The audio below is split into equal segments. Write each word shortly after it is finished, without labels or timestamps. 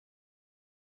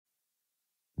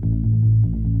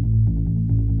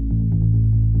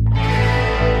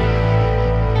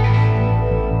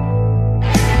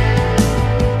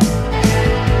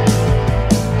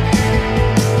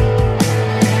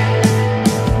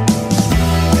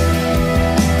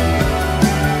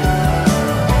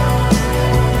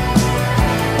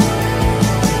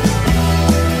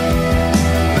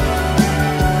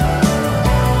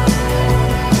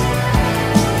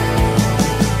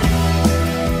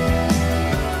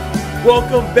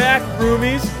Welcome back,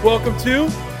 roomies. Welcome to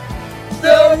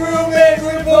The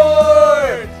Roommate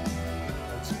Report!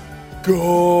 Let's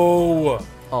go.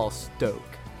 All stoke.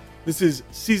 This is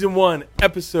season 1,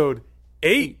 episode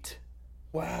 8.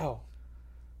 Wow.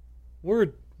 We're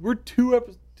two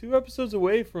episodes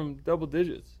away from double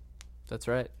digits. That's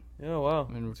right. Yeah, wow.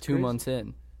 I mean, we're It's 2 crazy. months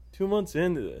in. 2 months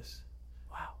into this.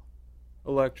 Wow.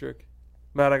 Electric.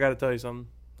 Matt, I got to tell you something.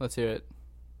 Let's hear it.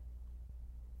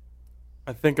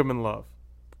 I think I'm in love.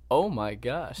 Oh my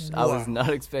gosh. I was not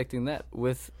expecting that.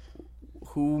 With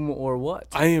whom or what?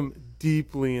 I am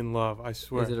deeply in love, I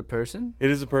swear. Is it a person?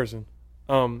 It is a person.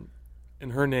 And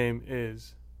her name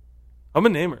is... I'm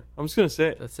going to name her. I'm just going to say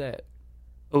it. Let's say it.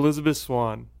 Elizabeth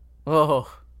Swan.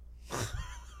 Oh.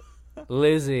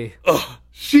 Lizzie. Ugh,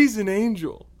 she's an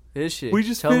angel. Is she? We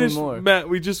just Tell finished, me more. Matt,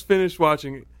 we just finished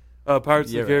watching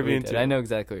Pirates of the Caribbean 2. I know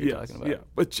exactly what you're talking about. Yeah,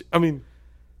 but I mean...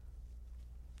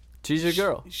 She's your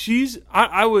girl.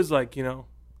 I was like,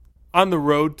 on the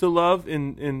road to love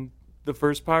in the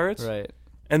first Pirates. Right.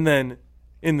 And then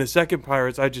in the second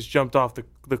Pirates, I just jumped off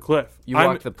the cliff. You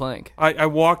walked the plank. I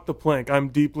walked the plank. I'm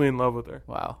deeply in love with her.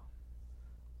 Wow.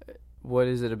 What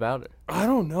is it about her? I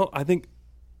don't know. I think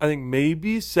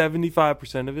maybe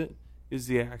 75% of it is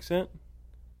the accent.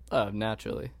 Oh,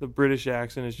 naturally. The British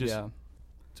accent is just Yeah.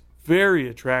 very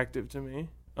attractive to me.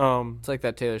 It's like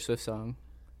that Taylor Swift song.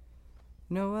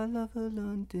 No, I love a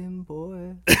London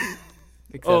boy.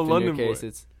 Except in London your case, Boy.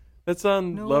 it's That's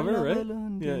on no, Lover, I love right? a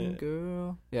London Yeah.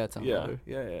 girl. Yeah, it's on Yeah, Lover.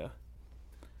 yeah.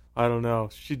 I don't know.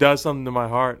 She does something to my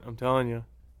heart. I'm telling you.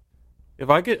 If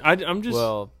I could, I'm just.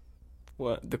 Well,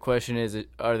 what? the question is,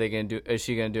 is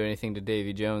she gonna do anything to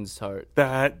Davy Jones' heart?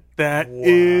 That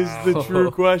is the true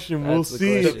question. We'll That's the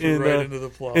see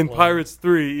question. in Pirates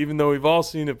 3, even though we've all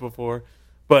seen it before.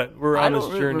 But we're on this I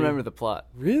don't journey. remember the plot.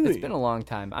 Really? It's been a long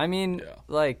time. I mean,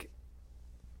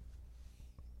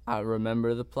 I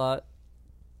remember the plot.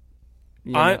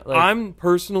 I'm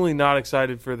personally not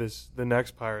excited for the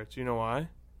next Pirates. You know why?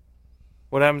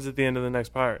 What happens at the end of the next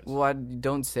Pirates? Well,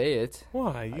 don't say it.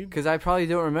 Why? Because I probably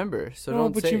don't remember. So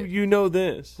don't but say it. you know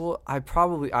this. Well, I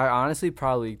honestly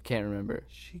probably can't remember.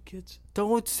 She gets...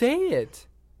 Don't say it.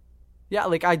 Yeah,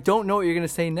 I don't know what you're going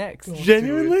to say next.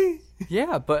 Genuinely?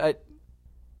 Yeah, but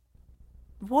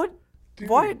what? Dude,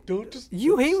 What? Don't just.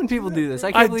 You hate when people do this. I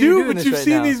I can't believe you're do, doing but this you've right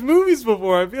seen now. these movies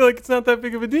before. I feel like it's not that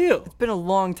big of a deal. It's been a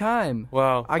long time.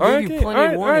 Wow. I gave you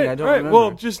plenty of warning. I don't remember.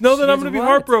 Well, just know that I'm Jeez, going to be what?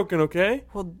 heartbroken, okay?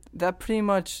 Well, that pretty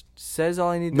much says all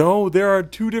I need to No, there are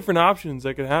 2 different options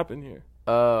that could happen here.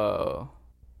 Oh.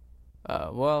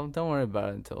 Well, don't worry about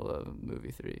it until movie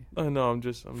 3. I know, I'm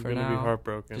going to be now,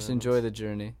 heartbroken. Just enjoy the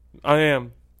journey. I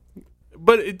am.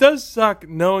 But it does suck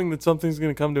knowing that something's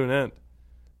going to come to an end.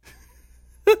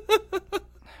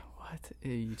 What are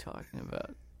you talking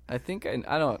about? I think I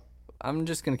don't. I'm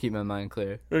just going to keep my mind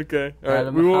clear. Okay. All right.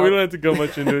 Adam, We don't have to go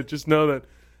much into it. Just know that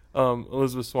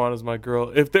Elizabeth Swan is my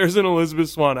girl. If there's an Elizabeth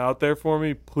Swan out there for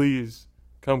me, please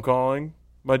come calling.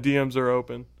 My DMs are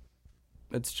open.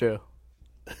 It's true.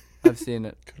 I've seen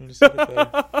it. Couldn't have said it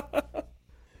better.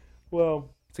 Well,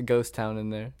 It's a ghost town in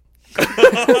there.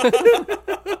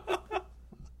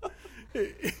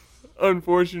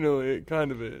 unfortunately, it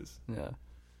kind of is. Yeah.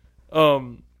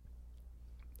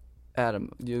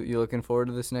 Adam, you looking forward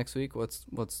to this next week? What's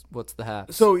the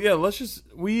haps? So yeah, let's just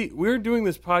we're doing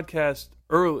this podcast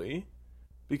early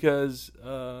because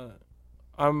Sam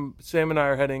and I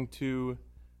are heading to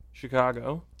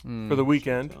Chicago for the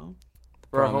weekend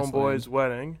for our Promised homeboy's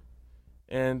wedding,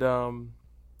 and I'm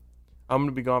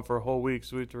gonna be gone for a whole week,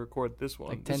 so we have to record this one.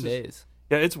 like 10 days.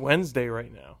 Yeah, it's Wednesday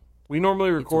right now. We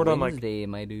normally record It's on Wednesday,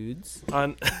 my dudes.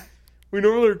 we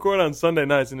normally record on Sunday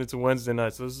nights, and it's a Wednesday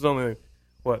night, so this is only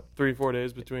 3-4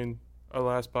 days between our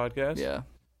last podcast. Yeah,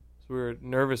 So we were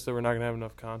nervous that we're not gonna have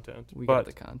enough content. we but got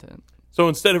the content. so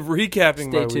instead of recapping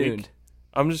Stay my tuned. week,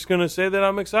 I'm just gonna say that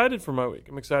I'm excited for my week.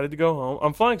 I'm excited to go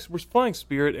home. We're flying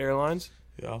Spirit Airlines.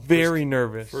 Yeah. Very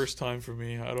nervous. First time for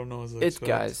me. I don't know what to It's expect.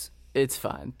 guys. It's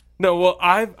fine. No, well,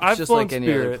 I've just flown like any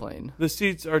Spirit. other plane. The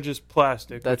seats are just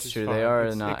plastic. That's which is true. fine. They are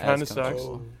It not kind of as sucks.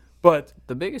 comfortable. But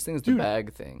The biggest thing is Dude. the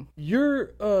bag thing.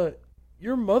 your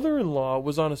mother-in-law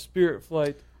was on a Spirit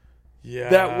flight Yeah.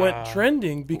 that went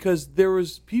trending because there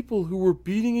was people who were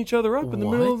beating each other up in the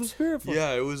middle of the What? Spirit flight.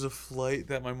 Yeah, it was a flight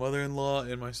that my mother-in-law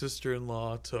and my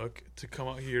sister-in-law took to come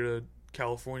out here to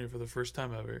California for the first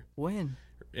time ever. When?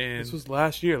 And This was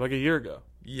last year, like a year ago.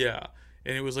 yeah,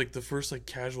 and it was like the first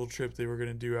casual trip they were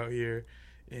gonna do out here.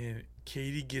 And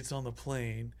Katie gets on the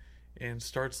plane and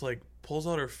starts pulls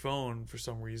out her phone for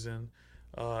some reason.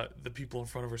 The people in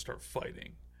front of her start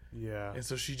fighting. Yeah. And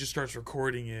so she just starts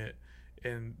recording it.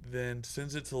 and then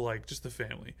sends it to like just the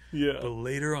family. Yeah. But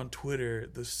later on Twitter,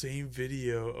 the same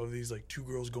video of these like two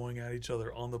girls going at each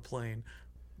other on the plane,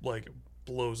 like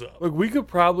blows up. Look, we could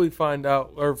probably find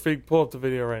out or pull up the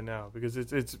video right now because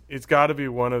it's got to be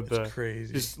one of the. It's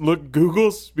crazy. Just look,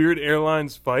 Google Spirit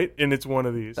Airlines fight, and it's one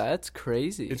of these. That's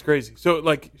crazy. It's crazy. So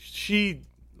like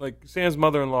Sam's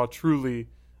mother-in-law truly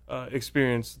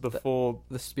experienced the full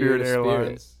Spirit of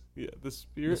Airlines. Yeah, the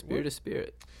Spirit. The Spirit of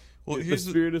Spirit. Well, the here's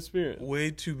Spirit of Spirit.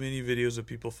 way too many videos of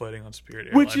people fighting on Spirit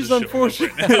Airlines. Which is showing up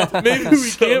unfortunate. right now. Maybe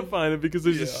we can't find it because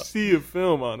there's a Yeah. sea of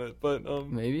film on it. But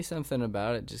Maybe something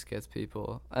about it just gets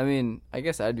people. I mean, I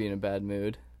guess I'd be in a bad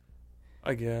mood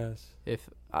I guess. if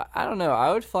I don't know.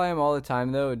 I would fly him all the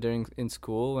time though in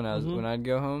school when I'd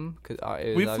go home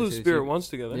because We flew Spirit once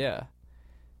together. Yeah,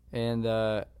 and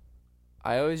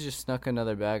I always just snuck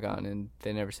another bag on, and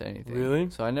they never said anything.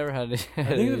 Really? So I never had. I think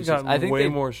they've gotten way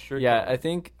more strict. Yeah, on I it.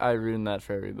 think I ruined that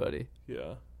for everybody.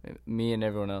 Yeah. Me and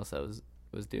everyone else that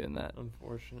was doing that.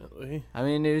 Unfortunately. I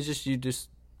mean, it was just you just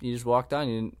walked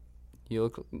on. You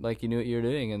look like you knew what you were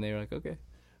doing, and they were like, okay.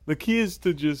 The key is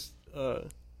to just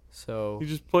So you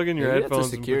just plug in your maybe that's a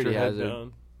headphones and put your security head hazard.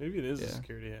 down. Maybe it is a Yeah.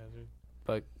 security hazard.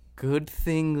 but good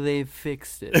thing they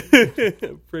fixed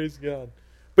it. Praise God.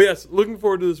 But yes, looking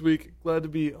forward to this week. Glad to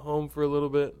be home for a little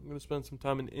bit. I'm going to spend some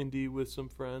time in Indy with some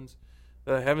friends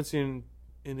that I haven't seen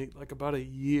in like about a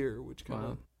year, which kind of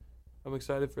Wow. I'm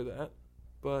excited for that.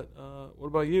 But what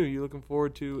about you? You looking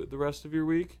forward to the rest of your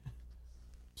week?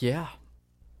 Yeah,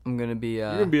 I'm gonna be.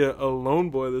 You're going to be a lone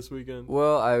boy this weekend.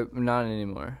 Well, I'm not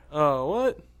anymore. Oh,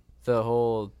 what?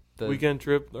 The Weekend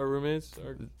trip, our roommates?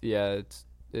 Yeah,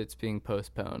 it's being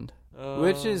postponed,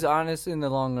 which is honest in the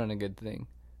long run a good thing.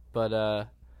 But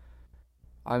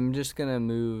I'm just gonna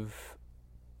move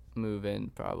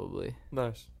in probably.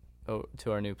 Nice.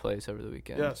 To our new place over the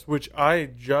weekend. Yes, which I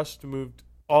just moved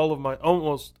all of my,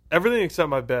 almost everything except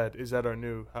my bed is at our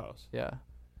new house. Yeah.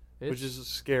 Which is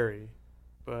scary,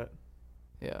 but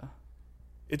yeah.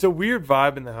 it's a weird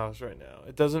vibe in the house right now.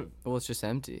 It doesn't. Well, it's just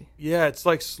empty. Yeah, it's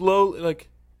like slowly. Like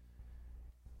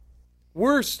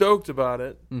we're stoked about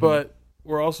it, Mhm. but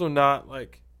we're also not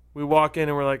like. We walk in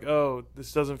and we're like, oh,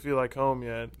 this doesn't feel like home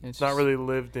yet. It's not just- really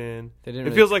lived in. They didn't It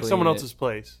really feels like someone clean it. else's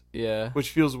place, Yeah.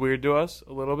 which feels weird to us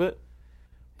a little bit.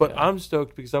 But Yeah. I'm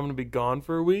stoked because I'm going to be gone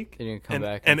for a week. Then you're gonna come and,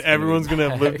 back and it's gonna be everyone's going to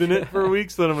have lived in it back. for a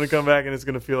week, so then I'm going to come back and it's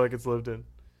going to feel like it's lived in.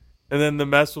 And then the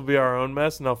mess will be our own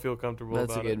mess, and I'll feel comfortable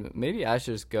That's a about good. it. Maybe I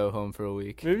should just go home for a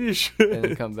week Maybe you should. and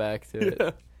then come back to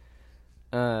it.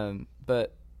 Yeah.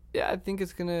 But yeah, I think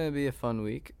it's gonna be a fun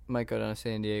week. Might go down to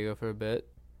San Diego for a bit,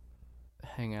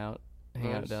 hang out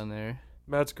Nice. down there.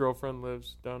 Matt's girlfriend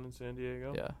lives down in San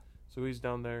Diego. Yeah. So he's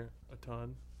down there a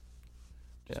ton.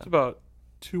 Just Yeah. about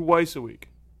twice a week.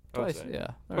 I would Twice, say. yeah.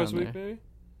 Twice a around week, there. maybe?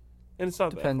 And it's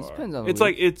not Depends- that far. depends on the It's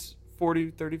week. like, it's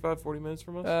 40 minutes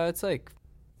from us? It's like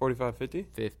 45, 50?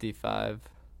 55.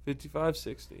 55,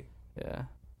 60. Yeah. There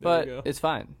But you go. it's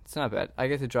fine. It's not bad. I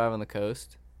get to drive on the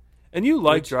coast. And you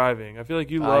like Which- driving. I feel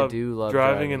like you I love, do love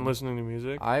driving and listening to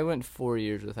music. I went 4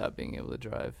 years without being able to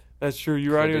drive. That's true.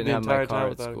 You were I out here didn't the have my entire car time at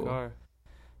without a school. car.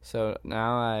 So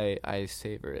now I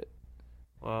savor it.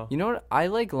 Wow. You know what? I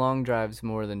like long drives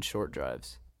more than short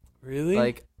drives. Really?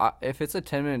 Like, if it's a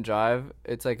 10-minute drive,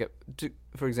 it's like,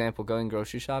 for example, going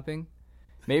grocery shopping.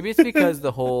 Maybe it's because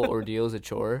the whole ordeal is a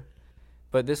chore.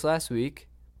 But this last week,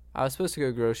 I was supposed to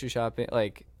go grocery shopping.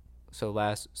 Like, so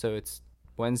it's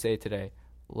Wednesday today.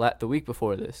 The week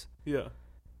before this, Yeah.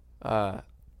 I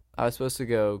was supposed to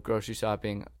go grocery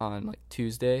shopping on like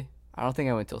Tuesday. I don't think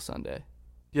I went till Sunday.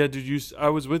 Yeah, dude, I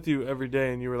was with you every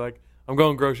day, and you were like, I'm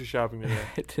going grocery shopping today.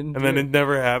 It didn't. And then it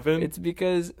never happened? It's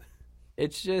because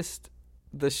it's just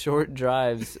the short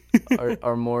drives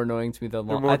are more annoying to me than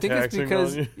long. more I think it's taxing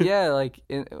because on you. yeah, like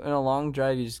in a long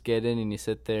drive, you just get in and you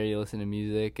sit there, you listen to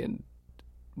music and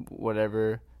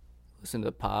whatever, listen to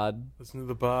the pod Listen to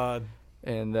the pod.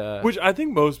 and Which I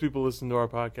think most people listen to our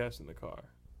podcast in the car.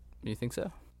 you think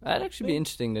so? That'd actually be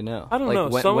interesting to know. I don't like, know.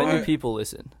 When do Some- people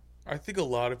listen? I think a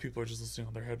lot of people are just listening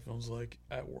on their headphones, like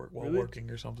at work while Really?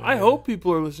 working or something. I Yeah. hope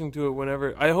people are listening to it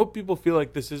whenever. I hope people feel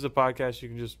like this is a podcast you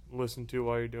can just listen to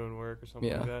while you're doing work or something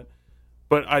Yeah. like that.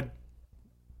 But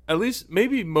at least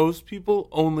maybe most people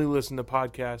only listen to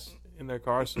podcasts in their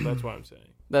car, so that's what I'm saying.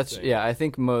 That's yeah. I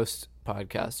think most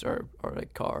podcasts are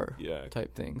like car Yeah.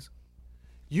 type things.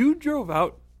 You drove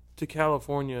out to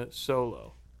California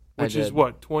solo, I which is did.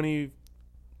 what,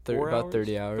 24 About hours?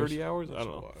 30 hours. 30 hours? I That's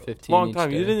don't know. wild. 15 Long each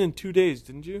time. You day. did it in 2 days,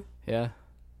 didn't you? Yeah,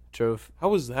 drove. How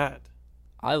was that?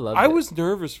 I loved I it. was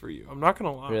nervous for you. I'm not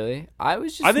going to lie. Really? I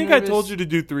was just I think I told nervous. you to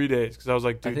do 3 days because I was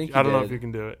like, I dude, think I you don't know if did. you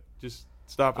can do it. Just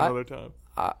stop another time.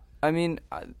 I mean,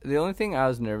 the only thing I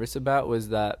was nervous about was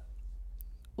that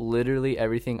literally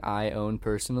everything I own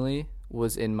personally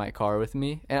was in my car with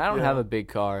me. And I don't have a big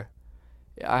car.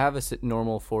 I have a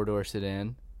normal 4-door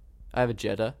sedan. I have a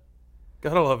Jetta.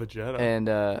 Gotta love a Jetta. And,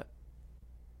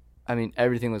 I mean,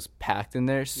 everything was packed in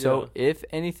there. So if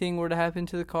anything were to happen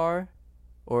to the car,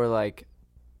 or like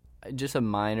just a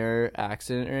minor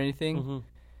accident or anything,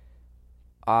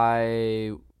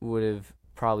 I would have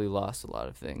probably lost a lot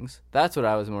of things. That's what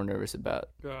I was more nervous about.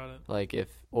 Got it. Like if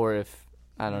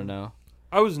I don't know.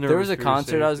 I was nervous. There was a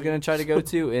concert I was going to try to go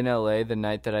to in LA the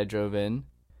night that I drove in.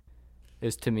 It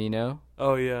was Tamino.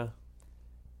 Oh, yeah.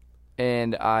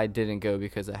 And I didn't go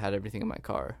because I had everything in my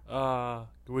car.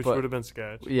 Which would have been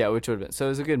sketch. Yeah, which would have been. So it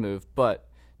was a good move. But,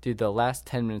 dude, the last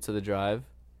 10 minutes of the drive,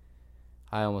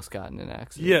 I almost got in an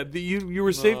accident. Yeah, you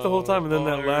were safe the whole time, and then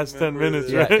that last 10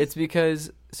 minutes, right? Yeah, it's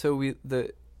because, so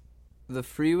the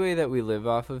freeway that we live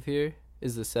off of here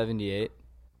is the 78.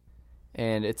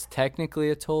 And it's technically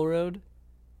a toll road,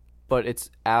 but it's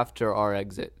after our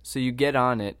exit. So you get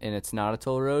on it, and it's not a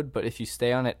toll road, but if you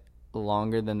stay on it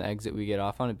longer than the exit we get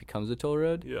off on, it becomes a toll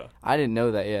road. Yeah. I didn't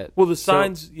know that yet. Well, the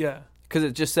signs, because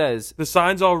it just says the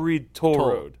signs all read toll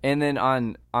road, and then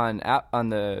on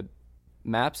the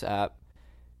Maps app,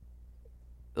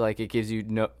 like it gives you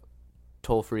no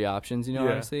toll-free options.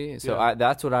 Honestly. So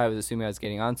that's what I was assuming I was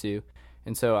getting onto,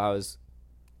 and so I was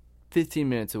 15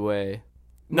 minutes away.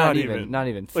 Not even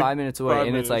like 5 minutes away,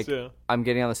 and it's like I'm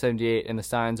getting on the 78, and the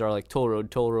signs are like toll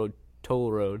road, toll road, toll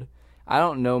road. I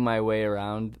don't know my way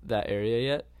around that area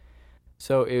yet.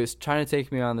 So it was trying to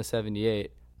take me on the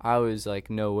 78. I was like,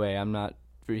 no way. I'm not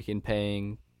freaking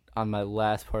paying on my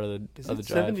last part of the drive.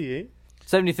 78?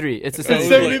 73. It's the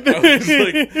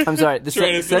 73. I'm sorry. The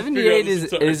 78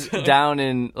 is down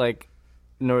in like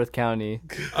North County.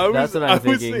 That's what I'm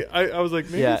thinking. I was like,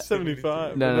 maybe it's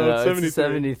 75. No, it's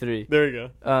 73. There you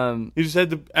go. You just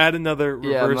had to add another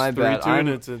reverse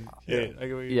 3 to it.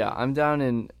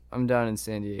 And I'm down in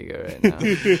San Diego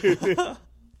right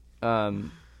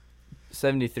now.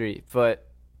 73. But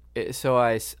so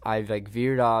I like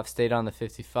veered off, stayed on the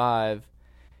 55,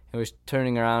 and was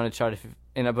turning around and try to.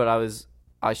 But I was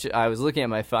looking at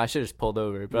my phone. I should have just pulled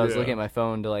over, but I was looking at my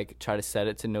phone to like try to set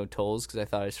it to no tolls because I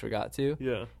thought I just forgot to.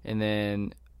 Yeah. And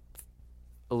then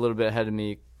a little bit ahead of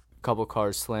me, a couple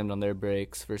cars slammed on their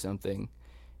brakes for something,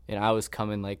 and I was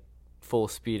coming like full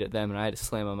speed at them, and I had to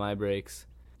slam on my brakes.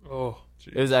 Oh,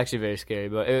 geez. It was actually very scary,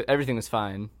 but everything was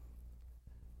fine.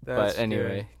 But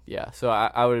anyway, so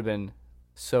I would have been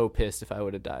so pissed if I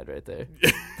would have died right there.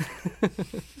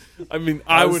 I mean,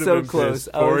 I would have been close.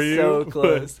 Pissed for you. So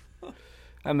close.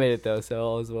 I made it though, so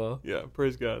all is well. Yeah,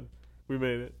 praise God. We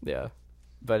made it. Yeah.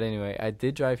 But anyway, I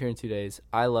did drive here in 2 days.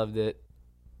 I loved it.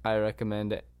 I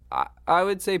recommend it. I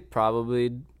would say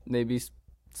probably maybe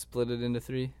split it into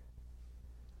 3.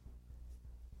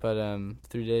 But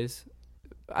 3 days,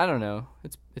 I don't know.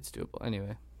 It's doable.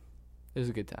 Anyway, it was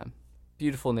a good time.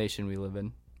 Beautiful nation we live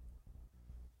in.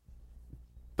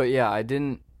 But yeah, I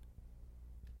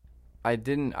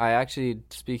actually,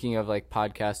 speaking of like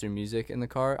podcasts or music in the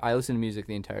car, I listen to music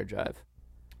the entire drive.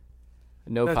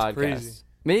 No podcasts.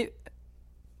 Crazy.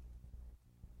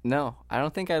 No, I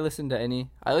don't think I listened to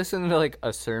any. I listened to like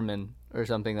a sermon or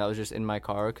something that was just in my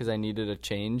car because I needed a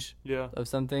change of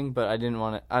something, but I didn't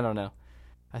want to. I don't know.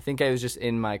 I think I was just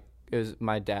it was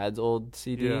my dad's old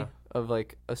CD of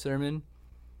like a sermon.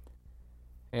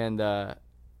 And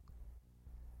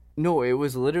no, it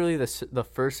was literally the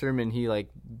first sermon he like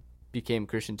became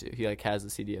Christian to. He like has the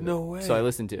CD of it. No way. So I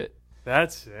listened to it.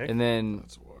 That's sick. And then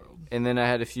that's wild. And then I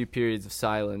had a few periods of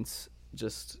silence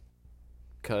just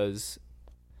cuz.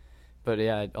 But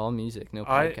yeah, all music, no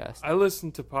podcast. I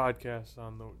listen to podcasts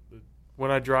on the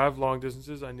when I drive long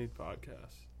distances. I need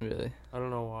podcasts. Really? I don't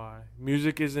know why.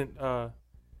 Music isn't.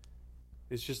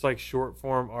 It's just like short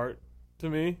form art to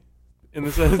me, in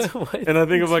the sense. And I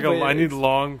think of like I need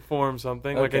long form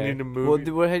something. Okay. Like I need to move.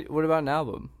 Well, what about an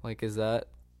album? Like, is that?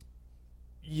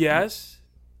 Yes,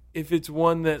 if it's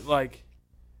one that like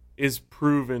is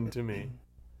proven to me.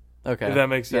 Okay. If that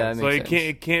makes sense. Yeah, that makes sense.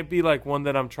 It can't be like one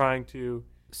that I'm trying to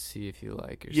see if you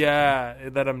like. Or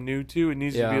something. That I'm new to. It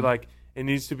needs to be like it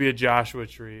needs to be a Joshua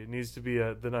Tree. It needs to be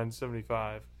the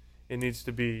 975. It needs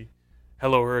to be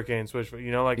Hello Hurricane Switch.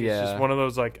 You know, like it's just one of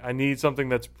those like I need something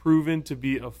that's proven to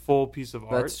be a full piece of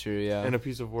art. That's true. Yeah. And a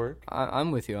piece of work.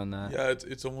 I'm with you on that. Yeah,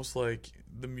 it's almost like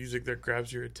the music that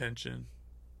grabs your attention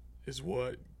is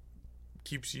what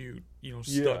keeps you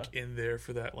stuck in there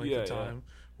for that length of time.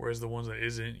 Whereas the ones that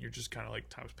isn't, you're just kind of like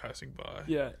time's passing by.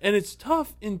 Yeah, and it's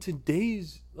tough in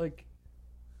today's like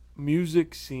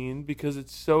music scene because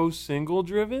it's so single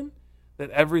driven that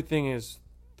everything is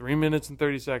 3 minutes and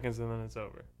 30 seconds and then it's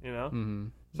over, you know? Mm-hmm.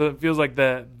 So it feels like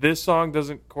that this song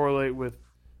doesn't correlate with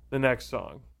the next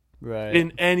song. Right.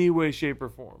 In any way, shape, or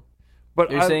form. But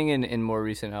You're saying in more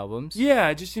recent albums? Yeah,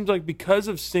 it just seems like because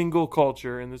of single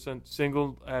culture, in the sense,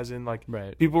 single as in like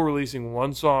people releasing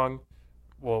one song,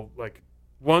 well, like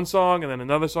one song and then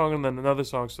another song and then another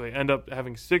song, so they end up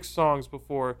having 6 songs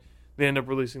before they end up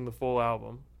releasing the full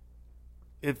album.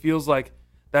 It feels like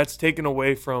that's taken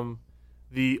away from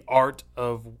the art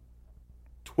of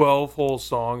 12 whole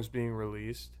songs being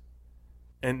released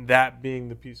and that being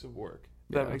the piece of work.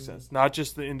 That makes sense. Not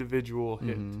just the individual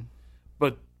hit.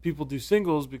 But people do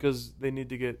singles because they need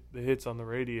to get the hits on the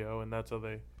radio, and that's how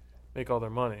they make all their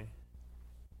money.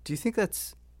 Do you think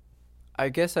that's... I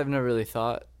guess I've never really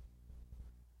thought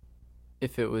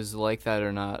if it was like that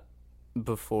or not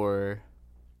before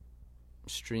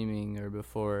streaming or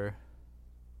before...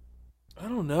 I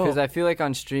don't know. Because I feel like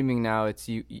on streaming now,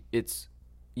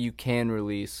 you can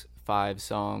release 5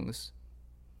 songs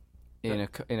in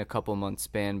a couple months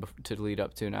span to lead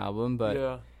up to an album,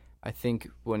 but I think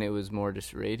when it was more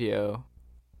just radio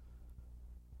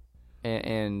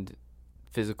and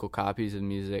physical copies of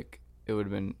music, it would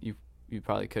have been you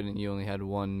probably couldn't. You only had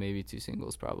 1, maybe 2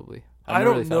 singles probably. I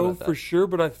don't know for sure,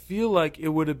 but I feel like it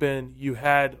would have been you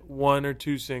had 1 or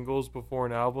 2 singles before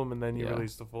an album, and then you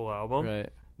released the full album. Right.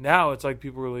 Now it's like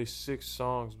people release 6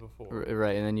 songs before.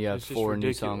 Right, and then you have 4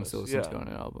 new songs to listen to on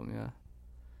an album.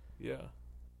 Yeah.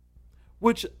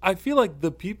 Which I feel like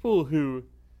the people who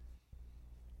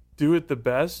do it the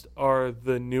best are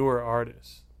the newer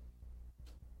artists.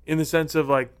 In the sense of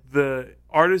like the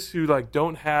artists who like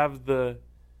don't have the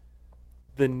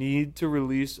need to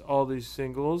release all these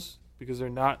singles because they're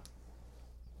not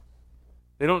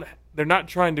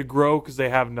trying to grow because they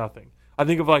have nothing. I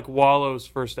think of like Wallow's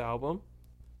first album.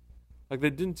 Like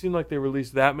they didn't seem like they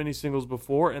released that many singles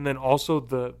before, and then also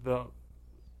the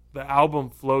album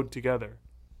flowed together.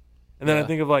 And then I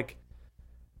think of like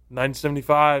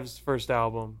 975's first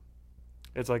album.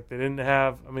 It's like they didn't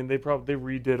have. I mean, they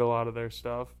redid a lot of their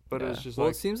stuff, but it was just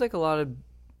it seems like a lot of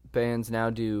bands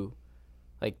now do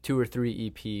like 2 or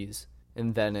 3 EPs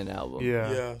and then an album.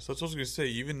 Yeah. So that's what I was gonna say.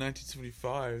 Even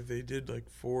 1975, they did like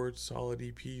 4 solid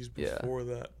EPs before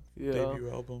that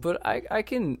debut album. But I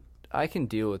can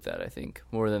deal with that. I think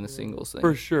more than the singles thing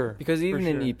for sure. Because even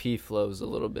an EP flows a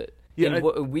little bit. Yeah,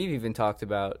 and we've even talked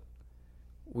about.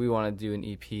 We want to do an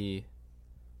EP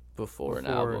before an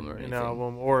album or anything. An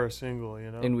album or a single,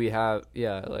 you know? And we have,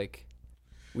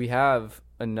 we have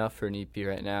enough for an EP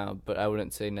right now, but I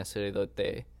wouldn't say necessarily that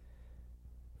they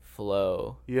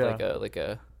flow like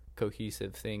a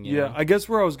cohesive thing. You know? I guess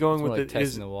where I was going with it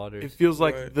is the waters. It feels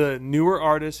like the newer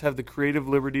artists have the creative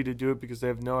liberty to do it because they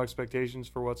have no expectations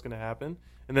for what's going to happen.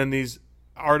 And then these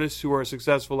artists who are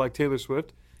successful like Taylor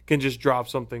Swift can just drop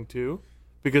something too.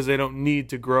 Because they don't need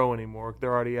to grow anymore.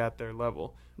 They're already at their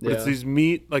level. But it's these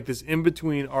this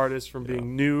in-between artists from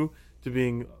being new to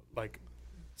being, like,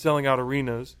 selling out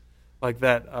arenas, like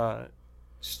that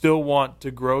still want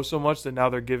to grow so much that now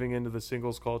they're giving into the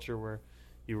singles culture where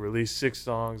you release 6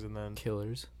 songs and then...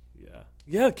 Killers.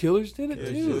 Yeah, Killers did it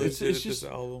too. It's just...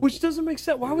 Which doesn't make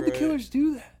sense. Why would the Killers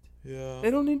do that? Yeah. They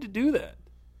don't need to do that.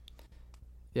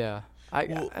 Yeah. I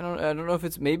don't know if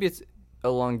it's... Maybe it's... a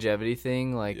longevity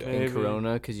thing, like in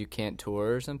Corona, because you can't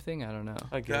tour or something. I don't know.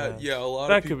 A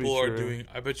lot of people are doing.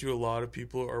 I bet you a lot of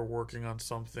people are working on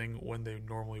something when they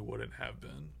normally wouldn't have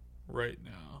been right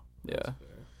now. Yeah.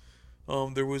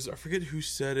 There was, I forget who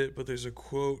said it, but there's a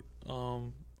quote.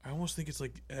 I almost think it's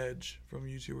like Edge from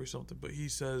YouTube or something, but he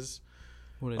says,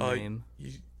 "What a name."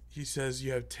 He says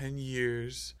you have 10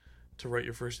 years to write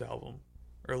your first album,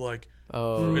 or like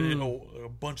a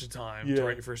bunch of time to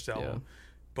write your first album.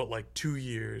 But like 2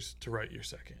 years to write your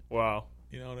second. Wow.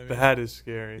 You know what I mean? That is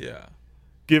scary. Yeah.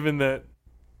 Given that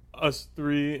us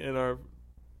 3 and our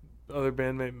other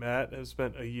bandmate Matt have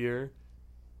spent a year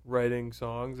writing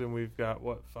songs, and we've got,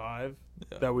 5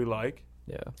 that we like?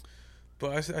 Yeah.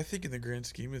 But I think in the grand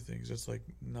scheme of things, it's like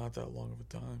not that long of a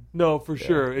time. No, for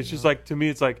sure. It's just like, to me,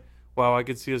 it's like, wow, I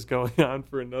could see us going on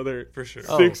for another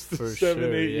 6 to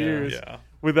 7, 8 years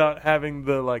without having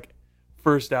the like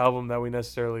first album that we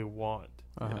necessarily want.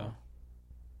 Uh-huh. You know?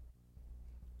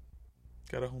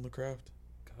 Gotta hone the craft.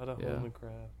 Hone the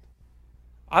craft.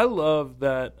 I love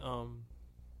that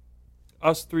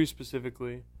us 3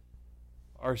 specifically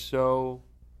are so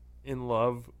in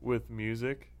love with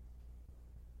music.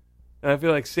 And I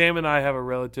feel like Sam and I have a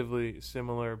relatively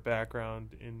similar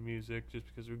background in music just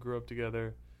because we grew up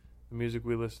together. The music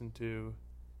we listened to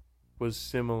was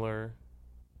similar,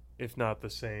 if not the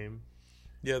same.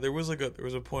 Yeah, there was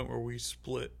a point where we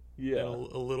split Yeah.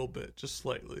 A little bit, just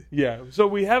slightly. Yeah. So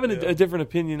we have a different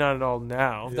opinion on it all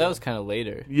now. That was kind of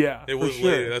later. Yeah. It was sure.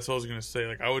 later. That's what I was going to say.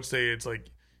 Like, I would say it's like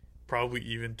probably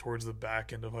even towards the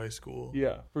back end of high school.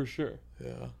 Yeah, for sure.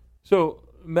 Yeah. So,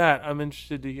 Matt, I'm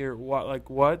interested to hear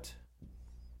what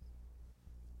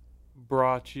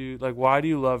brought you, like, why do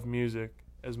you love music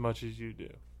as much as you do?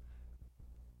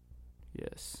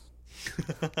 Yes.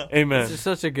 Amen. This is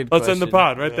such a good Let's question. end the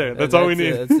pod right there. That's all we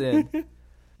need. That's it.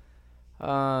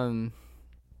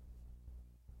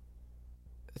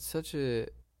 It's such a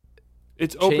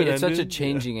open-ended. It's such a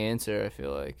changing answer, I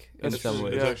feel like, in That's some true.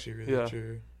 ways. It's actually really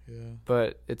true. Yeah.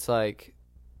 But it's like,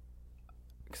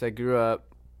 because I grew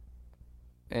up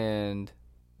and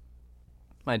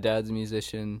my dad's a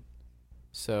musician,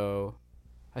 so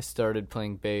I started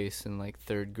playing bass in like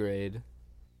 3rd grade.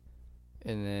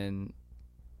 And then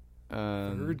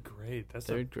 3rd grade. That's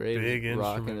third a grade big was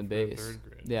rocking the instrument for bass. 3rd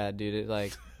grade. Yeah, dude, it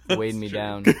like weighed me true.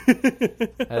 down.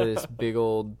 I had this big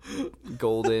old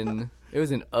golden. It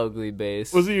was an ugly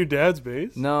bass. Was it your dad's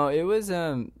bass? No, it was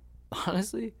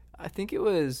honestly, I think it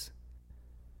was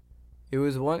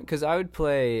one because I would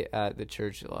play at the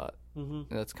church a lot.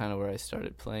 Mm-hmm. That's kind of where I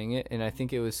started playing it, and I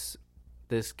think it was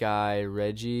this guy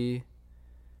Reggie.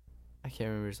 I can't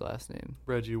remember his last name.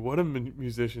 Reggie, what a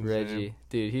musician's Reggie, name.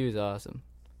 dude, he was awesome.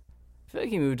 I feel like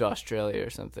he moved to Australia or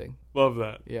something. Love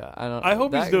that. Yeah, I don't. I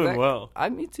hope he's doing well.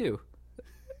 Me too.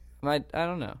 I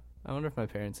don't know. I wonder if my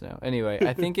parents know. Anyway,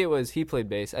 I think he played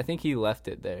bass. I think he left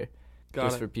it there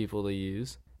for people to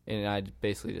use, and I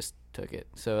basically just took it.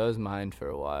 So that was mine for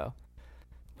a while.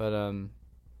 But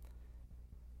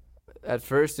at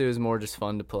first it was more just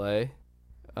fun to play.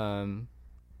 I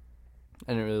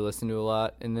didn't really listen to a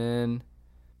lot, and then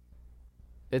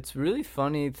it's really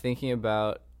funny thinking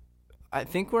about. I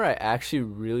think where I actually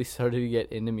really started to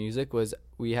get into music was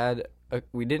we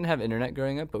didn't have internet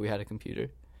growing up, but we had a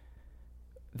computer.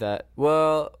 Let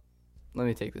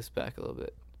me take this back a little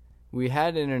bit. We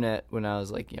had internet when I was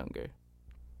like younger,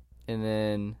 and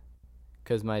then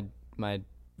because we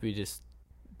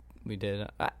did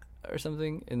or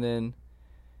something, and then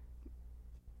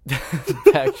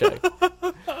backtrack.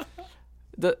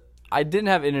 I didn't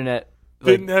have internet.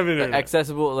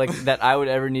 Accessible, like that I would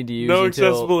ever need to use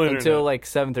until like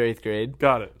 7th or 8th grade.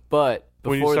 Got it. But before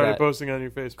when you started posting on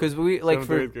your Facebook, because we like 7th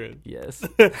for 8th grade. Yes,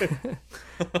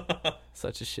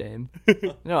 such a shame.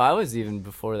 No, I was even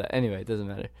before that. Anyway, it doesn't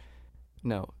matter.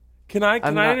 No. Can I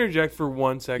interject for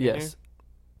 1 second? Yes. Here?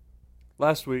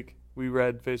 Last week we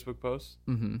read Facebook posts.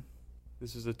 Mm-hmm.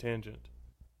 This is a tangent,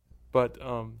 but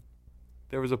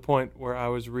there was a point where I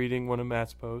was reading one of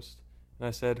Matt's posts, and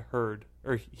I said heard.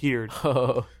 Or heard.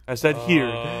 Oh. I said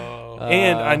heard.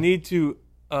 And I need to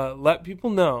let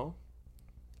people know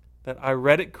that I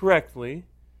read it correctly.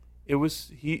 It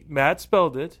was Matt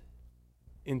spelled it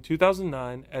in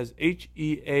 2009 as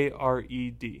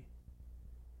Heared.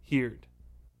 Heard.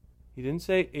 He didn't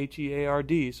say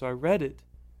Heard, so I read it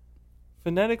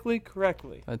phonetically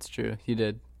correctly. That's true. You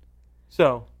did.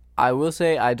 So I will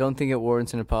say I don't think it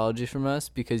warrants an apology from us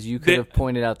because you could have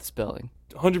pointed out the spelling.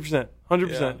 100%.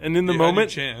 Yeah. And in the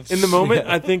moment,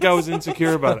 I think I was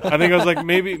insecure about it. I think I was like,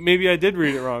 maybe I did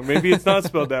read it wrong. Maybe it's not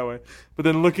spelled that way. But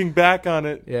then looking back on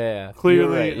it,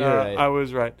 clearly You're right. I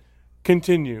was right.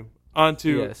 Continue on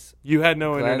to you had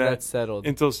no Glad internet that's settled.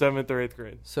 until 7th or 8th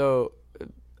grade. So,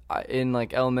 in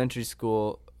like elementary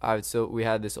school, we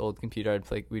had this old computer.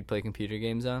 We'd play computer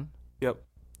games on. Yep.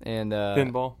 And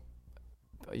pinball.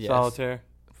 Yes. Solitaire.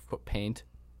 Paint.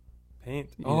 Paint.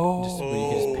 You just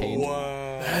paint.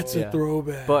 Wow. That's a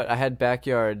throwback. But I had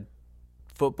backyard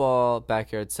football,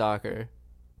 backyard soccer,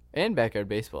 and backyard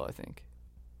baseball, I think.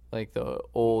 Like the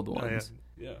old ones.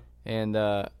 Yeah. And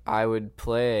I would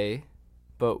play,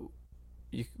 but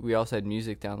we also had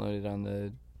music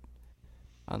downloaded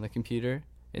on the computer.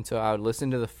 And so I would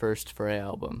listen to the first Fray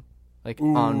album,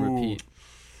 on repeat.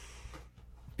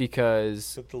 Because...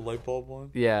 Is that the light bulb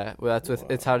one? Yeah, well,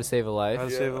 it's How to Save a Life. How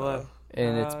to Save a Life.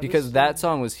 And it's because that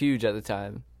song was huge at the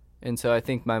time. And so I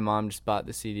think my mom just bought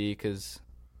the CD because...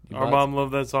 Our mom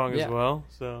loved that song as well,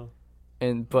 so...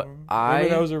 But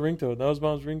that was a ringtone. That was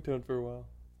mom's ringtone for a while.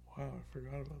 Wow, I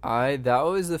forgot about that. That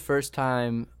was the first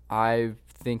time I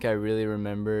think I really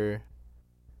remember...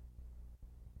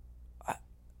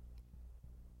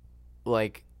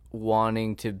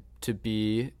 wanting to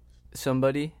be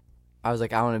somebody. I was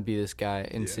like, I want to be this guy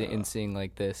and sing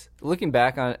like this. Looking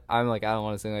back on it, I'm like, I don't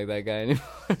want to sing like that guy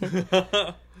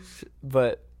anymore.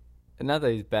 But not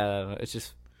that he's bad, I don't know. It's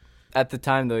just at the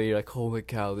time though, you're like, holy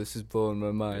cow, this is blowing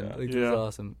my mind. This is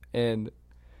awesome. And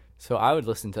so I would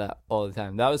listen to that all the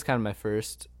time. That was kind of my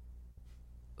first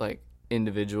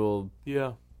individual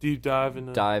deep dive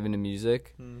into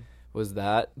music was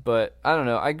that. But I don't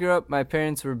know. I grew up. My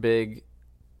parents were big,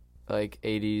 like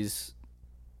 80s,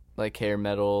 like hair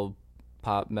metal,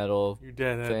 pop metal. Your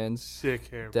dad had fans. Sick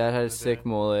hair. Dad had a sick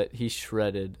mullet. He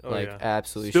shredded,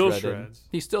 absolutely still shredded. Shreds.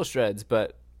 He still shreds,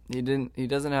 but he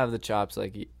doesn't have the chops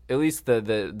like at least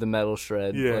the metal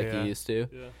shred he used to.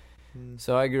 Yeah.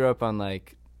 So I grew up on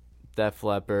like Def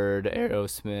Leppard,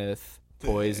 Aerosmith,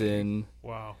 Poison.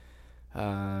 Wow.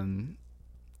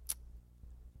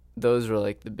 Those were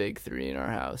like the big three in our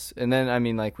house. And then I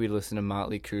mean like we'd listen to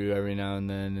Motley Crue every now and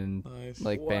then and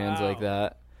like bands like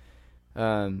that.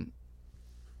 And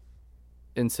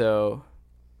so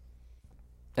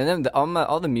and then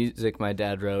all the music my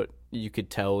dad wrote, you could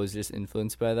tell was just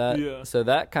influenced by that. Yeah. So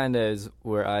that kind of is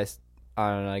where I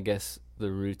don't know, I guess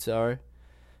the roots are.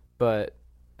 But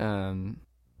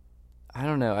I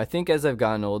don't know. I think as I've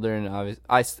gotten older and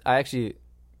I actually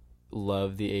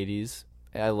love the 80s.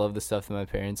 I love the stuff that my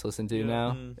parents listen to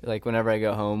now. Like whenever I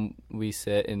go home, we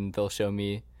sit and they'll show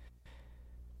me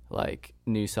like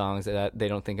new songs that they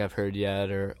don't think I've heard yet,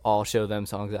 or I'll show them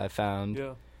songs that I found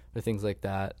or things like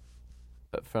that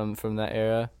from that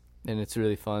era. And it's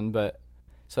really fun. But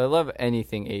so I love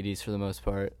anything 80s for the most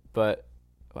part. But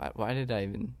why did I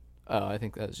even? Oh, I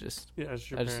think that was just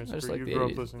it's your parents. I just like you the grew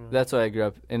 80s. up listening to that. That's why I grew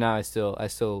up, and now I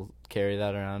still carry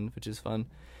that around, which is fun.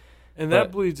 And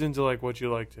that bleeds into like what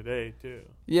you like today too.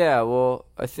 Yeah, well,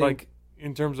 I think like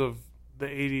in terms of the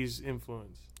 80s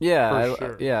influence. Yeah,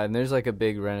 sure. And there's like a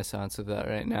big renaissance of that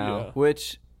right now,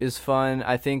 which is fun.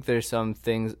 I think there's some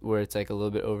things where it's like a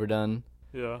little bit overdone.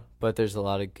 Yeah. But there's a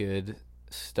lot of good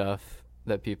stuff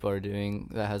that people are doing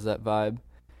that has that vibe.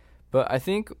 But I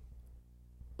think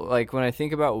like when I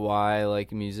think about why I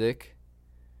like music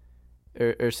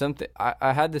or something,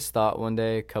 I had this thought one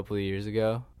day a couple of years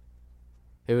ago.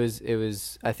 It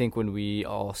was I think when we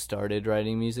all started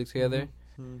writing music together.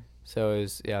 Mm-hmm. So it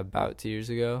was about 2 years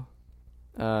ago.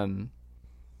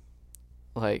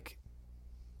 Like,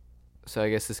 so I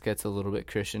guess this gets a little bit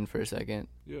Christian for a second.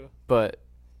 Yeah. But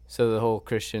so the whole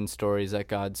Christian story is that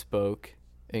God spoke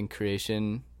in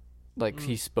creation, like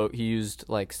he used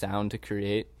like sound to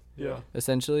create. Yeah.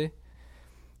 Essentially.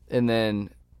 And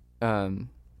then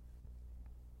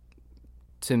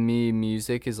to me,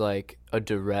 music is like a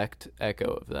direct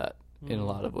echo of that in a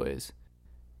lot of ways,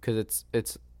 because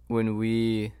it's when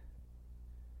we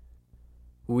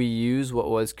use what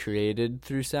was created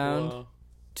through sound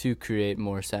to create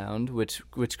more sound, which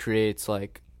creates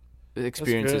like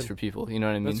experiences for people. You know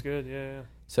what I mean? That's good. Yeah.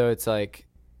 So it's like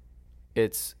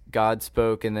it's God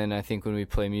spoke, and then I think when we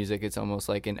play music, it's almost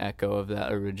like an echo of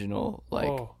that original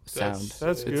sound.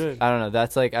 That's good. I don't know.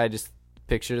 That's like I just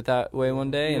pictured it that way one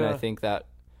day, and I think that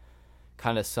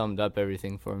kind of summed up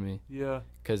everything for me. Yeah.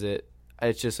 Because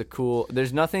it's just a cool.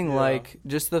 There's nothing like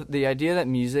just the idea that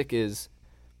music is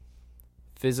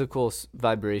physical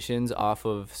vibrations off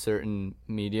of certain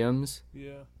mediums.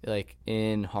 Yeah. Like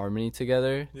in harmony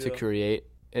together to create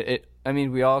it. I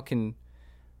mean, we all can.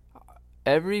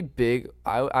 Every big,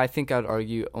 I think I'd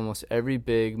argue almost every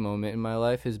big moment in my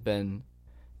life has been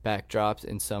backdropped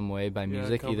in some way by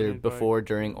music, either before,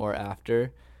 during, or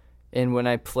after. And when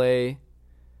I play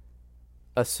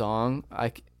a song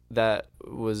that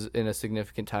was in a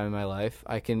significant time in my life,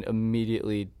 I can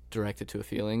immediately direct it to a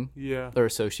feeling, or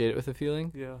associate it with a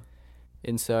feeling. Yeah.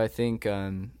 And so I think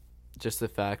just the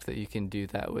fact that you can do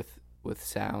that with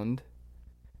sound,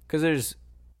 because there's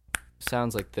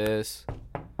sounds like this,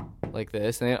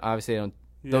 and obviously they don't.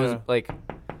 Those like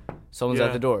someone's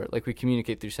at the door. Like we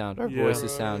communicate through sound. Our voice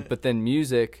is sound, but then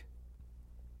music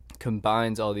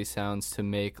combines all these sounds to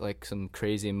make like some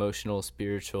crazy emotional,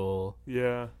 spiritual.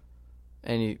 Yeah.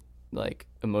 Any like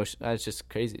emotion. That's just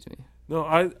crazy to me. No,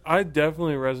 I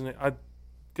definitely resonate. I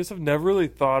guess I've never really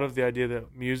thought of the idea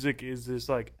that music is this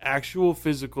like actual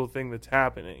physical thing that's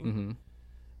happening. Mm-hmm.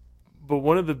 But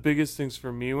one of the biggest things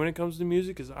for me when it comes to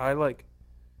music is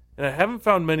and I haven't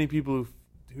found many people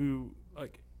who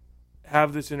like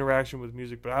have this interaction with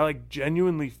music, but I like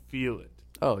genuinely feel it.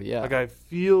 Oh yeah. Like I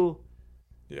feel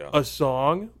a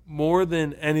song more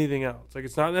than anything else. Like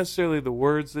it's not necessarily the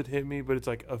words that hit me, but it's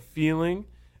like a feeling,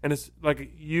 and it's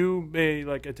like you may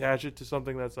like attach it to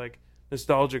something that's like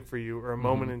nostalgic for you or a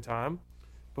moment in time,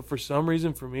 but for some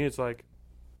reason for me it's like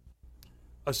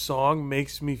a song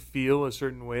makes me feel a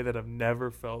certain way that I've never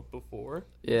felt before.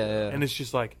 Yeah. And it's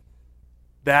just like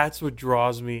that's what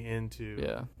draws me into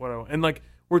what I want. And like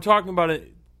we're talking about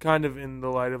it kind of in the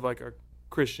light of like our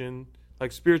Christian,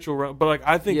 like spiritual realm, but like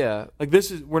I think like this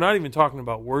is, we're not even talking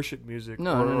about worship music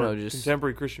or just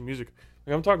contemporary Christian music.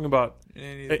 Like I'm talking about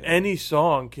any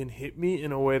song can hit me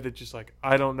in a way that just like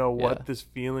I don't know what this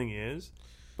feeling is,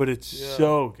 but it's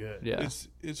so good. Yeah.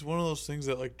 It's one of those things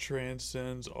that like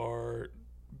transcends our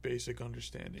basic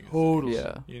understanding. Totally.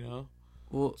 Yeah. You know?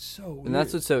 Well, So weird. and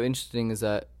that's what's so interesting is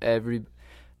that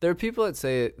there are people that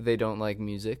say they don't like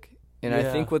music, and I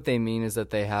think what they mean is that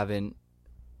they haven't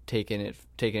taken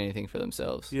anything for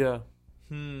themselves. Yeah.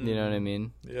 You know what I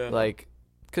mean? Yeah. Like,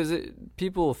 because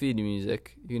people will feed you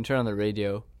music. You can turn on the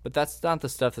radio, but that's not the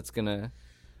stuff that's gonna.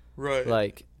 Right.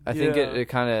 Like, I think it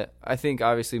kind of. I think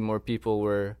obviously more people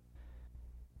were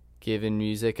given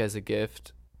music as a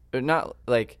gift, or not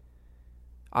like.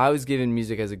 I was given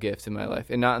music as a gift in my life,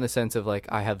 and not in the sense of like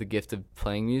I have the gift of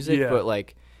playing music, but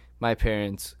like my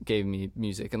parents gave me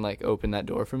music and like opened that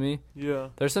door for me. Yeah.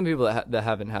 There's some people that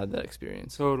haven't had that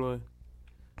experience. Totally.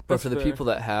 But for the people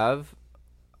that have,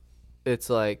 it's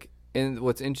like, and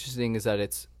what's interesting is that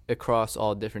it's across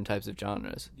all different types of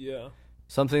genres. Yeah.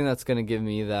 Something that's going to give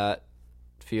me that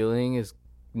feeling is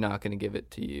not going to give it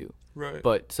to you. Right.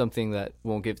 But something that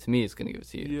won't give it to me is going to give it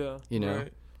to you. Yeah. You know?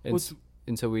 Right.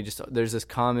 And so there's this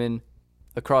common,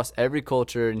 across every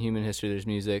culture in human history, there's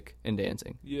music and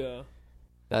dancing. Yeah.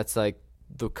 That's like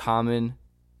the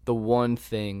one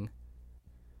thing,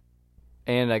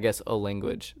 and I guess a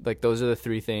language. Like those are the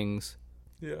three things.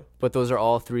 Yeah. But those are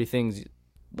all three things,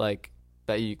 like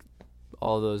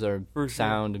all those are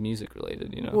sound music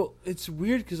related, you know? Well, it's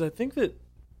weird because I think that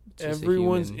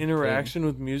everyone's interaction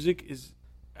with music is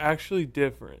actually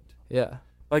different. Yeah.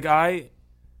 Like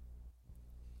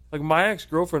my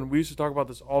ex-girlfriend, we used to talk about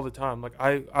this all the time. Like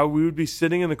we would be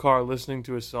sitting in the car listening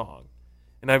to a song,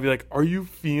 and I'd be like, "Are you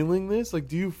feeling this? Like,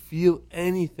 do you feel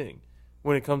anything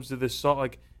when it comes to this song?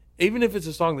 Like, even if it's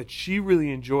a song that she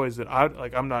really enjoys, that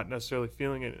I'm not necessarily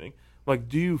feeling anything. Like,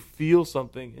 do you feel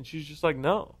something?" And she's just like,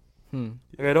 "No,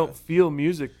 like I don't feel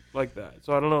music like that."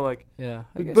 So I don't know, like, yeah,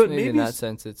 I guess but maybe in that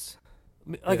sense, it's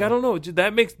like I don't know.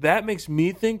 That makes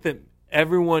me think that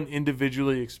everyone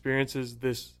individually experiences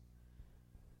this.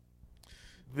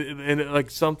 And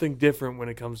like something different when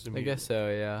it comes to music. I guess so,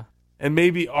 yeah. And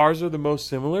maybe ours are the most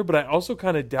similar, but I also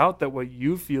kind of doubt that what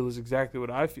you feel is exactly what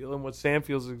I feel, and what Sam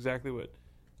feels is exactly what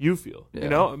you feel. Yeah. You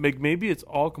know, maybe it's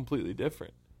all completely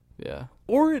different. Yeah.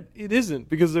 Or it isn't,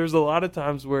 because there's a lot of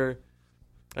times where,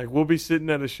 like, we'll be sitting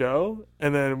at a show,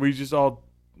 and then we just all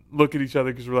look at each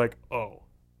other because we're like, oh,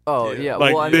 yeah.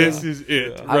 like, well, this is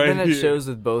it. I've right been at here. shows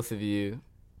with both of you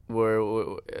where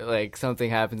like something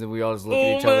happens and we all just look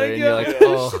at each my other and you're like, gosh.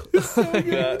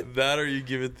 oh. that or you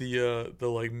give it the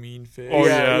like mean face. Oh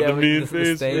yeah, the mean the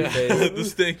face. stank face. The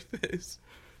stank face.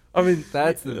 I mean,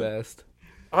 That's the best.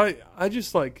 I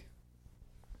just like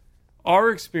our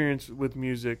experience with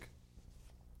music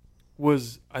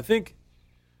was, I think,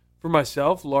 for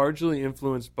myself, largely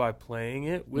influenced by playing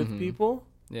it with people.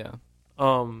 Yeah.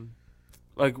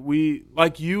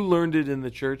 Like you learned it in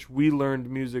the church. We learned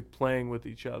music playing with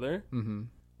each other. Mm-hmm.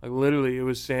 Like literally, it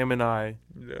was Sam and I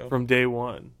Yeah. from day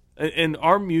one. And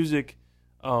our music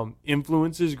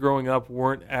influences growing up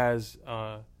weren't as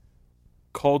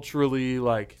culturally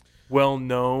like well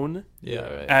known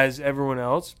Right. as everyone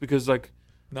else, because like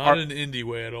Not in an indie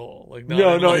way at all. Like not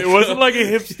no, in, no, like, it wasn't like a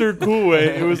hipster cool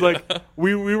way. It was like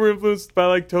we were influenced by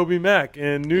like Toby Mac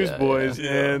and Newsboys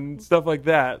yeah. and stuff like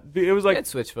that. It was like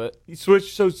It's Switchfoot.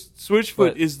 Switchfoot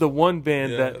But- is the one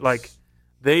band that like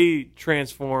they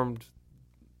transformed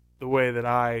the way that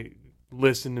I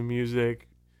listen to music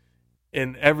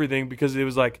and everything, because it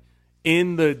was like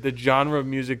in the genre of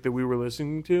music that we were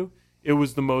listening to, it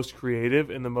was the most creative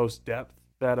and the most depth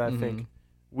that I think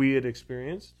we had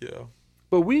experienced. Yeah.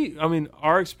 But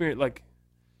our experience, like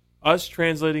us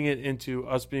translating it into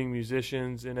us being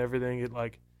musicians and everything, it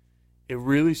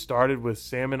really started with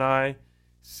Sam and I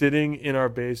sitting in our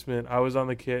basement. I was on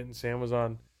the kit and Sam was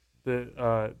on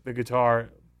the guitar,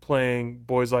 playing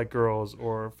Boys Like Girls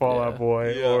or Fall Out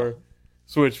Boy or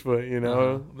Switchfoot, you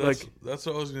know? That's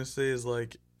what I was gonna say is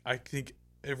like I think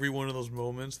every one of those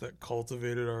moments that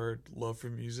cultivated our love for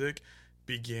music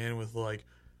began with like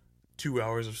 2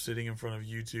 hours of sitting in front of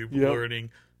YouTube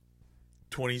learning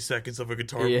 20 seconds of a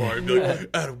guitar part and be like,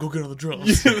 Adam, go get on the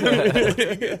drums.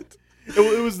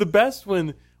 It was the best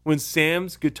when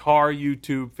Sam's guitar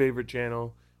YouTube favorite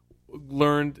channel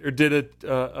learned or did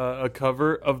a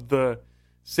cover of the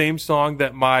same song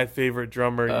that my favorite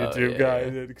drummer YouTube guy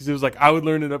did, because it was like I would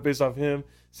learn it up based off him,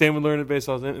 Sam would learn it based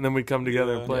off him, and then we'd come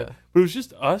together and play. But it was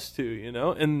just us two, you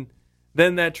know. And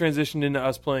then that transitioned into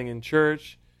us playing in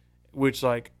church, which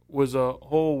like was a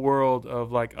whole world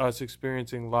of like us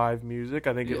experiencing live music.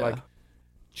 I think it like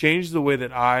changed the way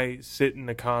that I sit in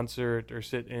a concert or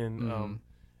sit in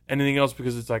anything else,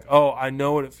 because it's like, oh, I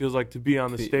know what it feels like to be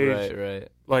on the stage, Right.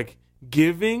 like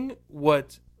giving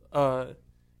what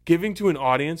giving to an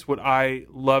audience what I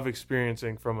love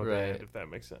experiencing from a band, if that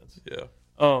makes sense. Yeah.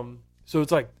 So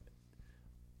it's like,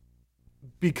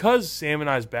 because Sam and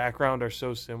I's background are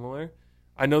so similar,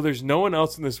 I know there's no one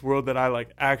else in this world that I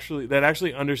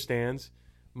actually understands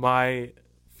my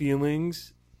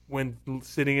feelings when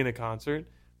sitting in a concert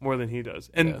more than he does.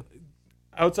 And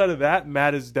outside of that,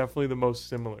 Matt is definitely the most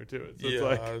similar to it. So it's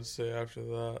like, I would say after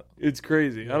that. It's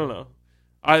crazy. I don't know.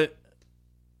 I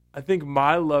think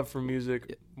my love for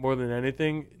music more than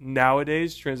anything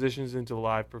nowadays transitions into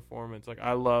live performance. Like,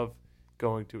 I love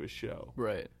going to a show.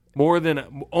 Right.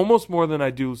 Almost more than I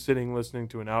do sitting listening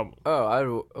to an album.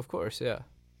 Oh, of course, yeah.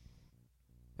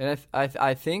 And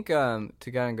I think to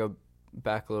kind of go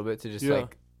back a little bit to just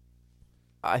like,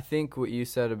 I think what you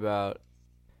said about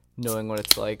knowing what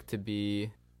it's like to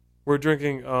be. We're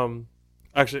drinking.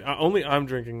 Actually, only I'm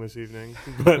drinking this evening,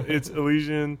 but it's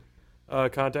Elysian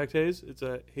Contact Haze. It's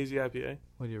a hazy IPA.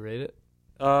 What do you rate it?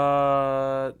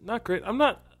 Not great.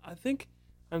 I think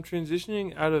I'm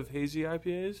transitioning out of hazy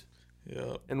IPAs.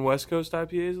 Yeah. And West Coast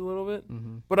IPAs a little bit,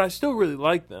 but I still really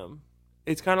like them.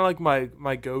 It's kind of like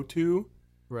my go-to.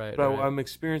 Right. But I'm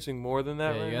experiencing more than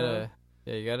that right now.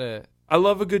 Yeah, you gotta. I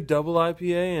love a good double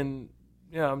IPA, and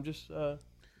I'm just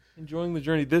enjoying the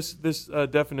journey. This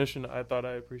definition I thought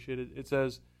I appreciated. It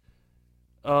says,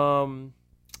 low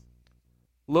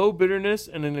bitterness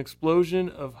and an explosion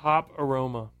of hop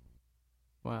aroma.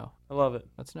 Wow, I love it.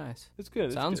 That's nice. It's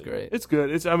good. Sounds great. It's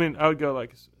good. I would go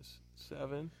like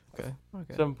 7. Okay.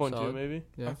 7.2 maybe.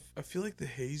 Yeah. I feel like the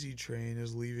hazy train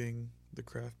is leaving the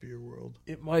craft beer world.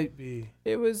 It might be.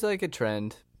 It was like a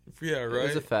trend. Yeah, right. It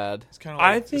was a fad. It's kind of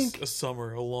like I think a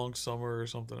long summer or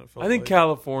something. I think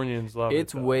Californians love it.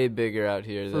 It's way bigger out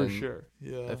here for than sure.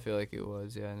 Yeah, I feel like it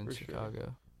was. Yeah, in Chicago.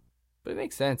 Sure. But it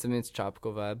makes sense. I mean, it's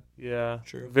tropical vibe. Yeah,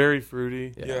 true. Very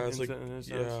fruity. Yeah, it's like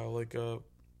like a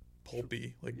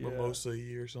pulpy, like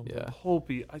mimosa-y or something. Yeah,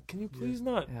 pulpy. Can you please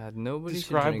not? Yeah, nobody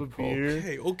describe should drink a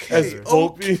beer. Okay, as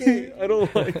pulpy. I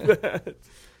don't like that.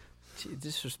 Gee,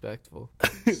 disrespectful.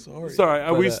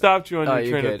 Sorry, we stopped you on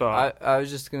your train of thought. I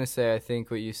was just gonna say, I think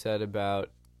what you said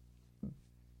about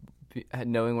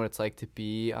knowing what it's like to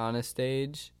be on a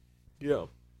stage. Yeah.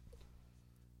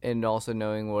 And also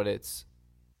knowing what it's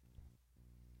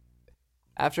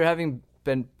after having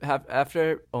played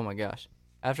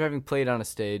on a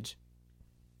stage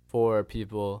for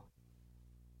people,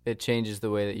 it changes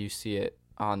the way that you see it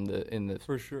in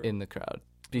the crowd,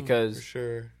 because for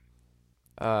sure.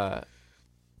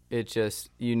 It just,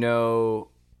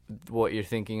 what you're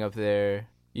thinking up there,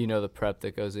 the prep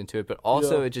that goes into it, but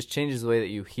also it just changes the way that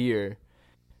you hear.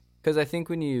 Because I think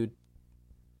when you've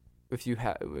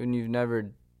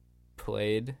never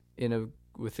played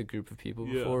with a group of people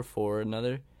before for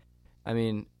another, I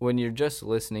mean, when you're just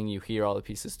listening, you hear all the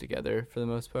pieces together for the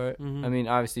most part. I mean,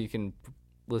 obviously you can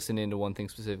listen into one thing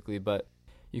specifically, but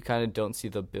you kind of don't see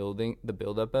the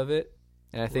buildup of it.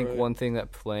 And I think one thing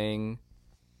that playing,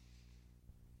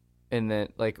 and then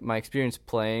like my experience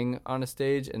playing on a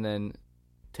stage and then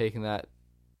taking that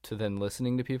to then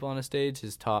listening to people on a stage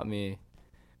has taught me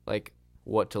like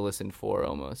what to listen for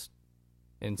almost.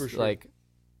 And like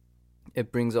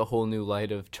it brings a whole new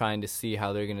light of trying to see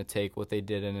how they're going to take what they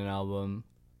did in an album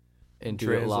and do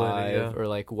it live, or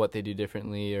like what they do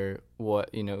differently, or what,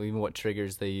 even what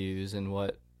triggers they use and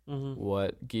what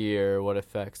gear, what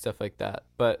effects, stuff like that.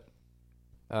 But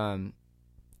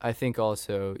I think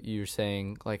also you're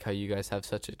saying like how you guys have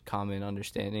such a common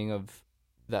understanding of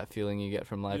that feeling you get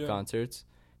from live concerts,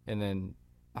 and then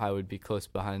I would be close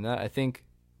behind that. I think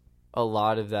a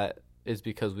lot of that is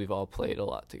because we've all played a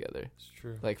lot together. It's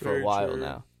true. Like for a while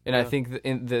now. And I think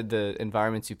in the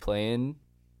environments you play in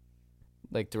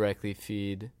like directly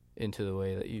feed into the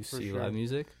way that you see live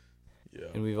music. Yeah.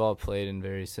 And we've all played in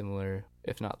very similar,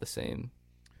 if not the same.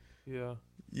 Yeah.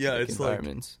 Yeah, it's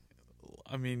environments.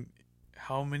 I mean,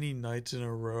 how many nights in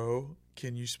a row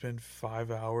can you spend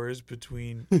 5 hours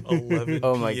between 11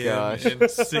 p.m. and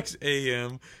 6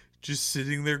 a.m. just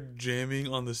sitting there jamming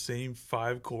on the same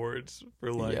 5 chords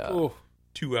for like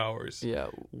 2 hours? Yeah.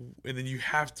 And then you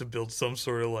have to build some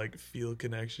sort of like feel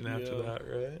connection after that,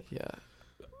 right? Yeah.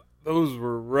 Those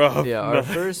were rough. Yeah, our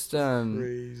first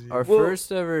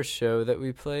first ever show that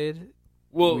we played.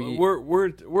 Well,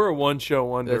 we're a one show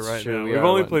wonder right now. We've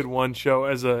only played one show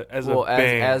as a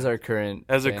band. As our current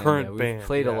band. We've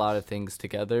played a lot of things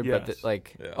together, but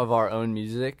of our own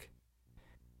music,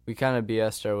 we kind of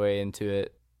BS'd our way into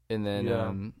it, and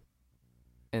then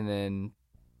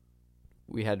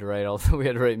we had to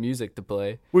write music to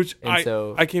play. Which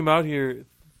I came out here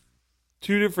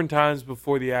 2 different times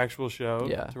before the actual show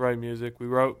to write music. We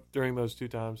wrote during those 2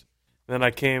 times. then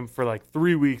I came for like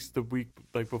 3 weeks the week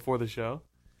like before the show.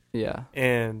 Yeah.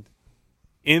 And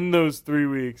in those 3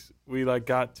 weeks, we like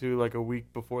got to like a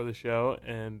week before the show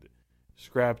and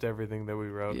scrapped everything that we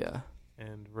wrote. Yeah.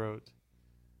 And wrote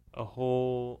a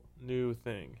whole new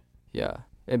thing. Yeah.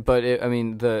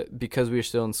 Because we were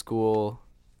still in school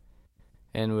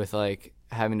and with like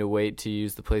having to wait to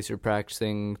use the place we were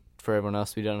practicing for everyone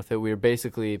else to be done with it, we were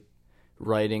basically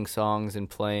writing songs and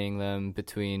playing them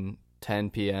between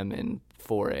 10 p.m. and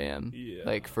 4 a.m. Yeah.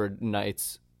 Like for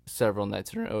several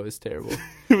nights in a row. It was terrible.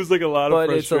 It was like a lot of frustration.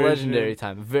 But it's a legendary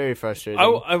time. Very frustrating.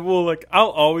 I'll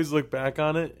always look back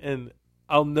on it and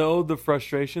I'll know the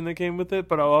frustration that came with it,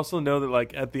 but I'll also know that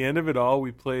like at the end of it all,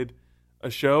 we played a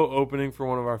show opening for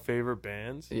one of our favorite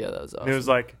bands. Yeah, that was awesome. And it was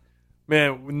like,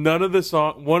 man, one of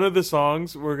the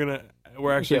songs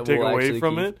we're actually take away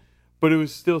from it, but it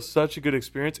was still such a good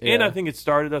experience. Yeah. And I think it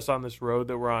started us on this road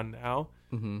that we're on now.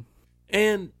 Mm-hmm.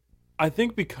 And I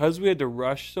think because we had to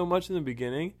rush so much in the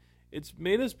beginning, it's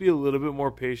made us be a little bit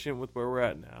more patient with where we're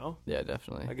at now. Yeah,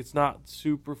 definitely. Like it's not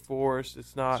super forced.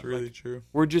 It's not. It's really true.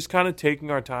 We're just kind of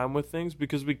taking our time with things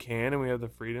because we can and we have the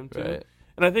freedom to. Right.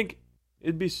 And I think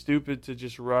it'd be stupid to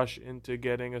just rush into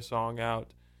getting a song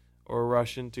out or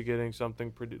rush into getting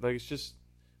something produced. Like it's just.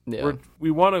 Yeah.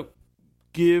 We want to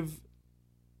give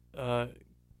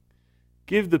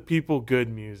the people good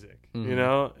music, you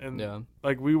know, and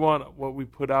like we want what we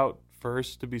put out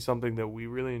first to be something that we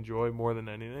really enjoy more than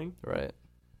anything. Right.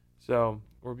 So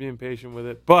we're being patient with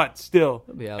it, but still,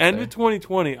 end of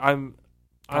 2020, I'm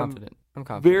confident. I'm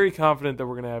confident. Very confident that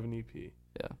we're gonna have an EP.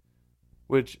 Yeah.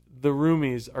 Which the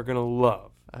roomies are gonna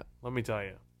love. Let me tell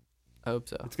you. I hope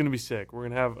so. It's gonna be sick. We're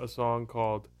gonna have a song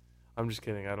called. I'm just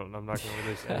kidding. I'm not gonna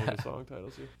release any of the song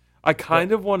titles here. I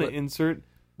kind of want to insert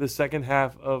the second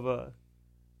half of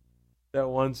that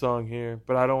one song here,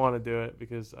 but I don't want to do it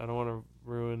because I don't want to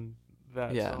ruin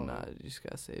that song. Yeah, you just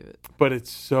gotta save it. But it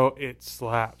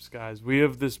slaps, guys. We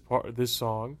have this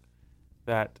song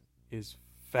that is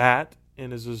fat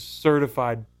and is a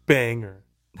certified banger.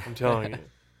 I'm telling you.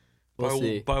 We'll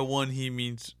see. By one, he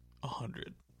means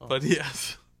 100. But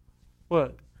yes.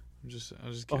 What? I'm just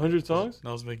kidding. 100 songs?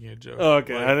 I was making a joke. Oh,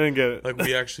 okay. I didn't get it. Like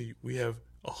we have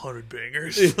 100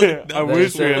 bangers. Yeah, I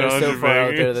wish we had 100 so far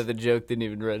bangers. out there that the joke didn't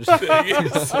even register. I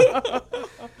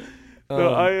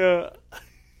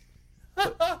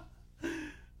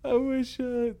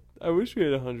wish we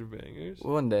had 100 bangers.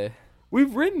 One day.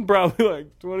 We've written probably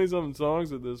like 20-something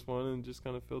songs at this one and just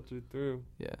kind of filtered through.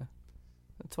 Yeah.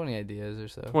 20 ideas or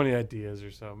so. 20 ideas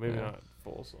or so. Maybe not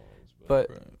full songs. But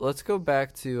let's go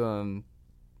back to,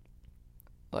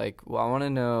 I want to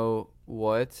know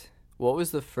what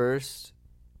was the first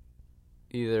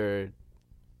either,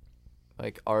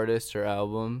 like, artist or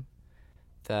album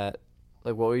that,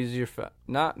 like, what was your,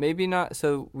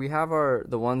 so we have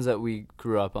the ones that we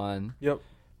grew up on. Yep.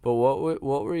 But what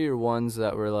were your ones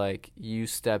that were, like, you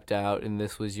stepped out and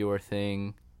this was your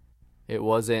thing? It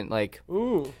wasn't, like...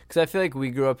 Ooh. Because I feel like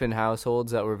we grew up in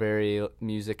households that were very...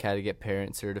 Music had to get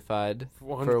parent certified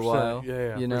 100%. For a while.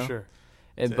 Yeah, you know? for sure.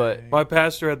 But my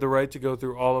pastor had the right to go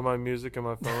through all of my music on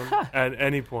my phone at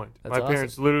any point. That's my awesome.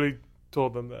 Parents literally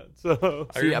told them that. So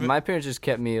See, my parents just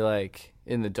kept me, like,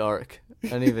 in the dark. I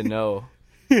didn't even know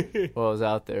what was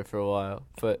out there for a while.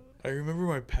 But... I remember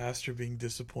my pastor being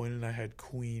disappointed I had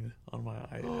Queen on my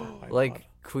iPod. Like,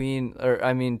 Queen... Or,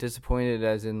 I mean, disappointed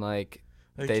as in, like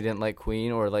they didn't like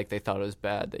Queen, or like they thought it was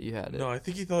bad that you had it? No, I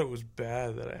think he thought it was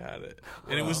bad that I had it.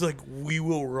 And it was like, "We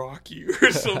Will Rock You"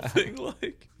 or something.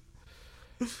 Like,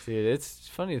 dude, it's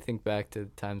funny to think back to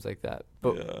times like that.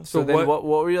 But yeah. So then what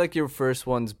were like your first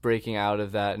ones breaking out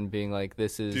of that and being like,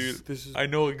 this is... Dude, I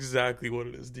know exactly what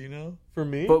it is. Do you know? For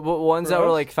me? But ones that were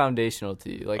like foundational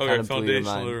to you, like kind of blew your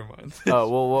mind. Never mind. Oh,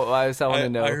 well, I want to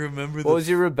know. I remember what was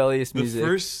your rebellious music? The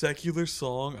first secular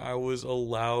song I was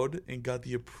allowed and got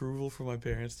the approval from my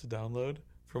parents to download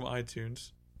from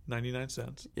iTunes, 99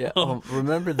 cents. Yeah,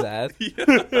 remember that?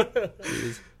 Yeah.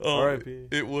 R.I.P.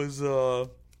 It was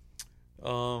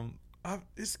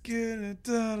it's getting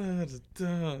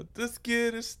let's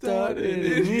get it started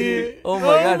in here. Oh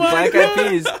my God, Black Eyed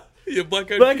Peas. Yeah,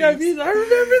 Black Eyed Peas. I remember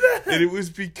that. And it was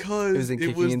because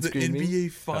it was the Screaming?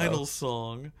 NBA Finals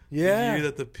song. Yeah. The year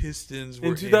that the Pistons were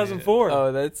in 2004. In it.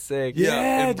 Oh, that's sick.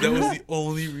 Yeah, and that was the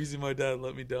only reason my dad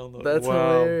let me download. That's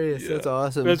hilarious. Yeah. That's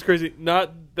awesome. That's crazy.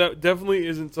 That definitely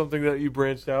isn't something that you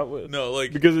branched out with. No,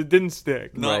 like, because it didn't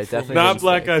stick. Not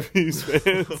Black Eyed Peas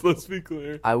fans. Let's be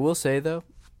clear. I will say though.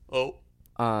 Oh.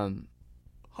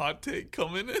 Hot take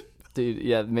coming in. Dude,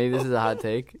 yeah, maybe this is a hot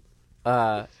take.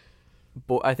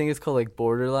 I think it's called like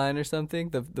Borderline or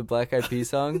something. The Black Eyed Peas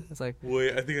song. It's like,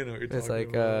 wait, I think I know what you're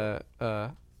talking about. It's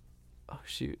like Oh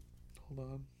shoot. Hold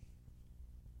on.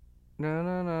 No,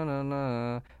 no, no, no,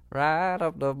 no. Right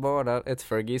up the border. It's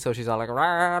Fergie, so she's all like,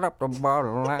 right up the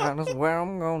borderline is where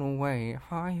I'm gonna wait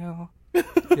for you.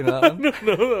 You know that one? I don't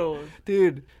know that one.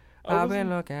 Dude, I've been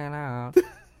looking out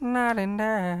night and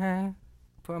day.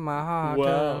 Put my heart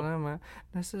down. Wow.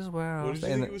 This is where What did you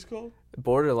think it was called?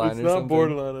 Borderline It's or not something.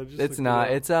 Borderline. I just It's looked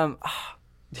not. it up.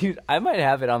 It's dude, I might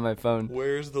have it on my phone.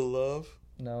 Where's the love?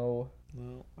 No.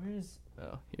 No. Where's?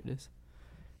 Oh, here it is.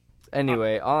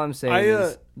 Anyway, all I'm saying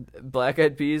is Black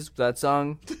Eyed Peas, that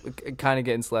song, kind of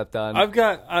getting slept on.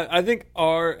 I think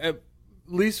at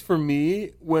least for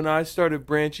me, when I started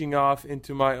branching off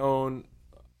into my own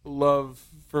love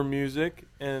for music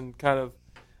and kind of,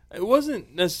 it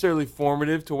wasn't necessarily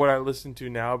formative to what I listen to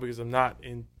now because I'm not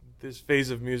in this phase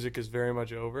of music is very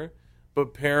much over.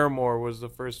 But Paramore was the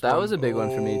first one. That was a big one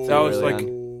for me too. That was early like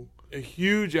on. a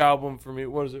huge album for me.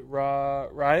 What is it?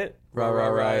 Riot?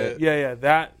 Riot. Yeah.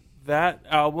 That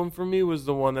album for me was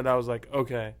the one that I was like,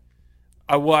 okay.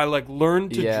 I like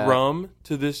learned to drum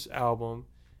to this album,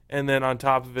 and then on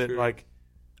top of it, like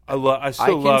I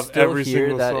still love every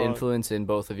single that song. influence in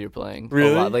both of your playing.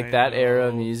 Really? A lot. Like that era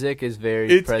of music is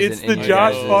very present. It's the in your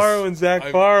Josh guys' Farro and Zach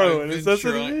Farro, and been it's that's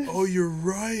what it is. Oh, you're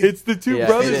right. It's the two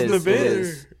brothers in the it band.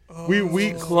 is.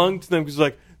 We clung to them because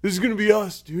like this is gonna be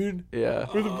us, dude. Yeah.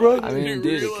 We're the brothers. I mean,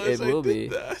 dude, it will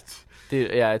be.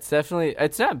 Dude, yeah,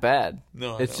 it's not bad.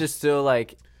 No, it's just still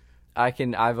like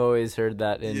I've always heard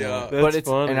that in but it's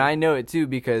funny. and I know it too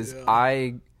because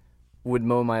I would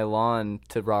mow my lawn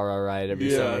to Rah Rah Riot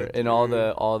every summer and all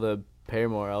the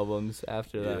Paramore albums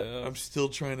after that. Yeah. I'm still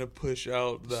trying to push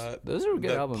out Those are good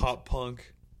that albums. pop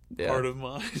punk part of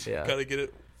mine. Yeah. Gotta get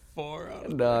it far out.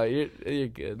 No, you're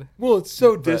good. Well, it's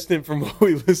so distant from what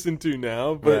we listen to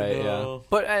now, but Right, yeah.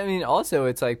 But I mean, also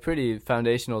it's like pretty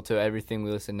foundational to everything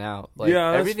we listen now. Like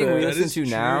Yeah, that's everything fair. we That listen is to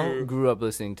now true. grew up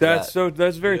listening to that.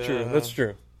 that's very true. That's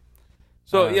true.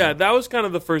 So yeah, that was kind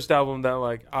of the first album that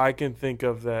like I can think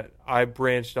of that I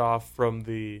branched off from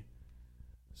the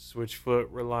Switchfoot,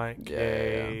 Reliant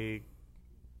K,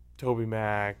 Toby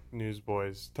Mac,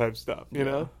 Newsboys type stuff. You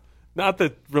know, not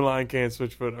that Reliant K and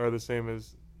Switchfoot are the same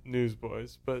as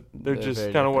Newsboys, but they're just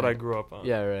kind of what I grew up on.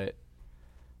 Yeah, right.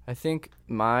 I think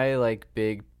my like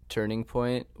big turning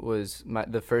point was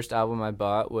the first album I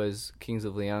bought was Kings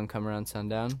of Leon, Come Around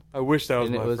Sundown. I wish that was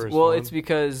And my first well, one. it's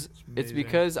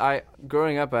because I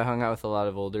growing up I hung out with a lot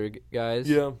of older guys.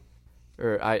 Yeah.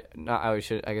 Or I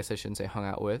guess I shouldn't say hung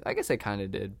out with. I guess I kind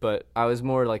of did, but I was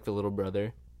more like the little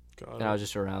brother. And I was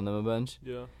just around them a bunch.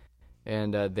 Yeah.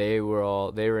 And they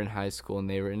were in high school and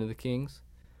they were into the Kings.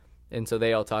 And so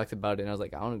they all talked about it and I was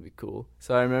like, I want to be cool.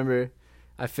 So I remember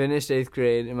I finished 8th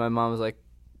grade and my mom was like,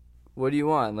 what do you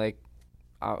want? Like,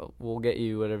 we'll get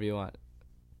you whatever you want.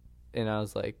 And I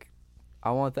was like,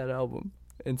 I want that album.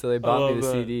 And so they bought me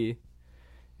the CD.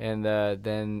 And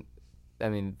then, I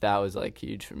mean, that was like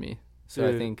huge for me. So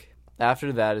I think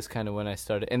after that is kind of when I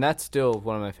started. And that's still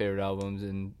one of my favorite albums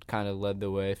and kind of led the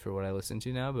way for what I listen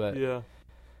to now. But yeah.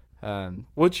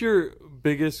 What's your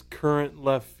biggest current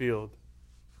left field?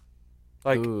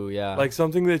 Like, ooh, yeah. Like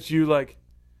something that you like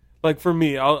for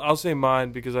me, I'll say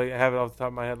mine because I have it off the top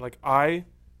of my head. Like I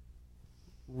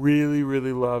really,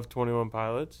 really love 21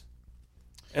 Pilots.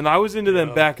 And I was into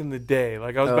them back in the day.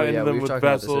 Like I was into them with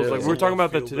Vessels. Like we were talking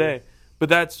about that today. But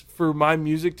that's for my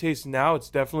music taste now, it's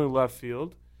definitely left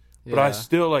field. But I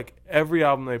still like every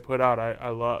album they put out I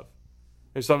love.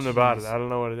 There's something about it. I don't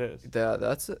know what it is.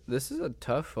 Yeah, this is a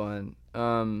tough one.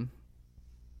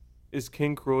 Is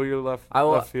King Cruel your left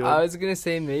field? I was gonna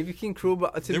say maybe King Cruel,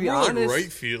 but to be honest, like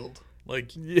right field.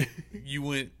 Like you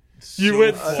went. You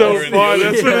went so far.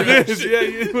 That's what it is. Yeah,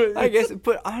 you went. I guess,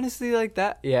 but honestly, like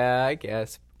that. Yeah, I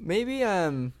guess maybe.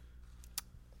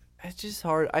 It's just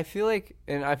hard. I feel like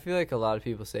a lot of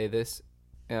people say this,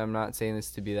 and I'm not saying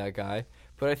this to be that guy,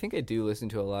 but I think I do listen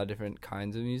to a lot of different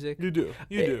kinds of music. You do.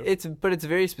 It's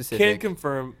very specific. Can't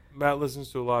confirm. Matt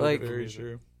listens to a lot of different very music.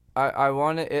 true.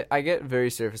 I get very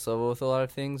surface level with a lot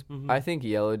of things. Mm-hmm. I think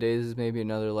Yellow Days is maybe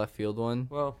another left field one.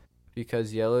 Well,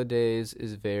 because Yellow Days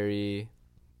is very,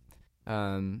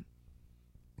 kind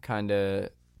of,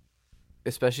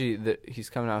 especially he's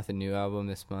coming out with a new album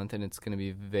this month, and it's going to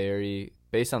be very,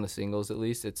 based on the singles at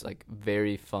least, it's like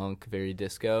very funk, very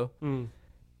disco,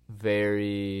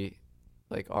 very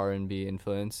like R&B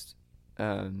influenced,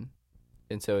 and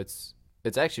so it's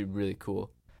actually really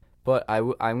cool. But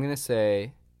I'm going to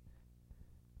say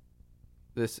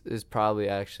this is probably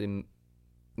actually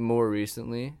more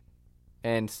recently,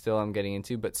 and still I'm getting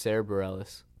into, but Sarah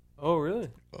Bareilles. Oh, really?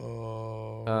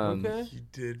 Oh, okay. You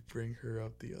did bring her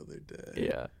up the other day.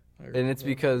 Yeah, and it's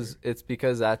because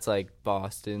that's like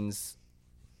Boston's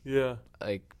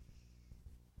like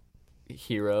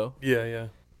hero. Yeah.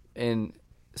 And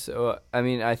so I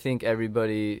mean, I think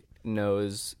everybody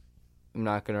knows I'm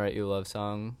Not Gonna Write You a Love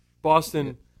Song.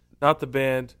 Boston, not the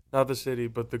band, not the city,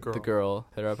 but the girl. The girl.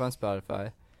 Hit her up on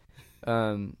Spotify.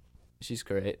 She's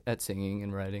great at singing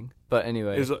and writing. But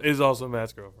anyway, is also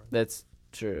Matt's girlfriend. That's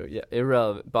true. Yeah,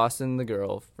 irrelevant. Boston, the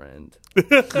girlfriend.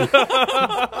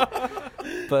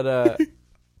 But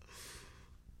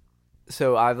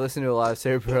so I've listened to a lot of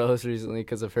Sarah Bareilles recently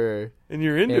because of her. And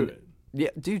you're into it. Yeah,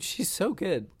 dude, she's so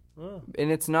good. Oh.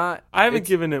 And it's not. I haven't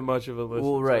given it much of a listen.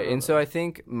 Well, right, and so I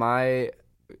think I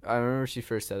remember she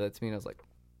first said that to me, and I was like,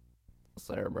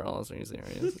 Sarah Bareilles, are you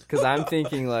serious? Because I'm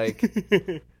thinking like,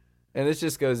 and this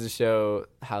just goes to show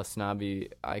how snobby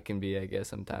I can be, I guess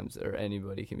sometimes, or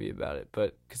anybody can be about it.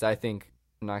 But because I think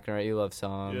I'm Not Gonna Write You a Love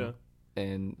Song,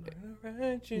 and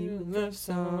Write You a Love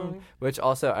Song, which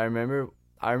also I remember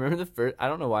the first. I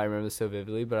don't know why I remember this so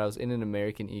vividly, but I was in an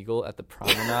American Eagle at the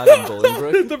Promenade in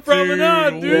Bolingbrook. The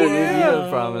Promenade, dude. Yeah, the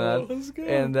Promenade. Let's go.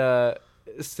 And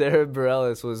Sarah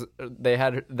Bareilles they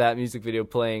had that music video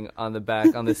playing on the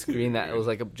back on the screen that was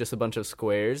like just a bunch of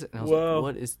squares, and I was like,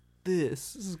 what is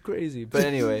this? This is crazy. But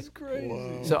anyway, this is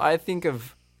crazy. So I think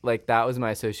of like that was my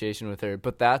association with her,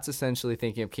 but that's essentially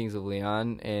thinking of Kings of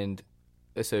Leon and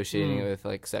associating it with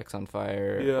like Sex on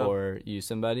Fire or Use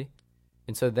Somebody.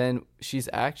 And so then she's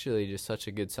actually just such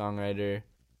a good songwriter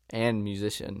and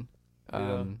musician.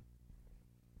 And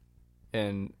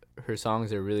her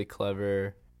songs are really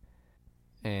clever.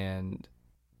 And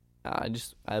I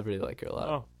really like her a lot.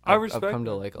 Oh, I've come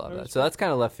to like a lot of that. So that's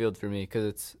kind of left field for me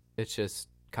because it's just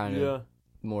kind of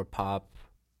more pop,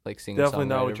 like singer-songwriter. Definitely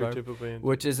not what you're typically into.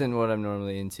 Which isn't what I'm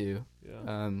normally into.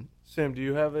 Yeah. Sam, do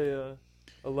you have a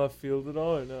left field at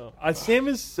all or no? Sam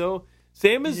is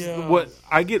what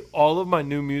I get all of my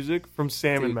new music from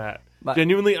Sam and Matt.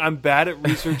 Genuinely, I'm bad at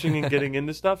researching and getting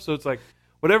into stuff, so it's like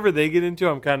whatever they get into,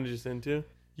 I'm kind of just into.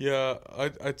 Yeah,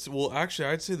 I'd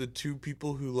say the two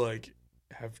people who like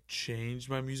have changed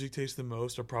my music taste the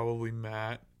most are probably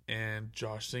Matt and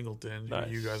Josh Singleton,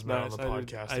 who you guys met on the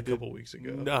podcast a couple weeks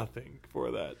ago. Nothing for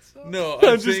that. So. No,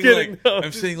 I'm just kidding.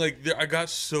 I'm saying I got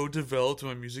so developed in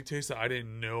my music taste that I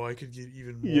didn't know I could get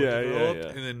even more developed. Yeah.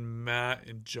 And then Matt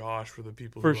and Josh were the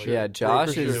people who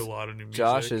Josh is a lot of new music.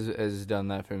 Josh has done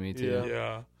that for me too.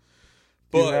 Yeah.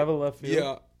 But, do you have a left field?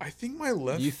 Yeah, I think my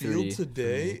left field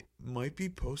today might be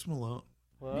Post Malone.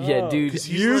 Wow. Yeah, dude,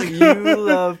 you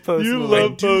love Post Malone. You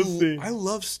love Posty. I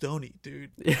love Stoney, dude.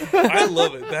 I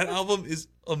love it. That album is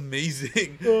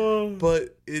amazing.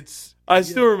 But it's... I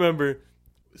still remember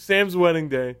Sam's wedding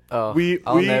day. Oh,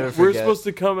 we're supposed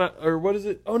to come out... Or what is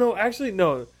it? Oh, no, actually,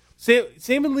 no. Sam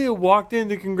and Leah walked in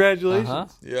to congratulations. Uh-huh.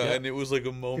 Yeah, and it was like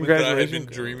a moment that I had been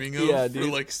dreaming of for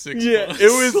like 6 months. Yeah,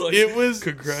 it was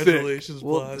congratulations, sick.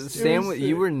 Well, Sam,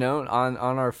 you were known on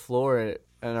our floor in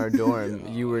our dorm.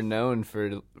 You were known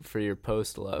for your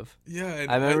post love. Yeah,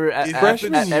 and I remember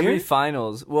at every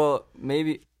finals. Well,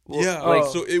 maybe. Well,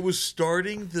 so it was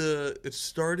starting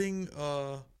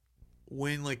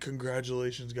when like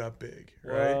congratulations got big,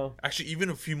 right? Wow. Actually, even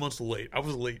a few months late. I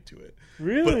was late to it.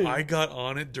 Really? But I got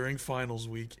on it during finals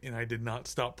week, and I did not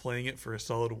stop playing it for a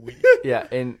solid week. Yeah,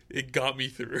 and it got me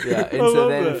through. Yeah, and so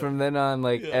then from then on,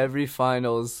 like every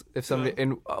finals, if somebody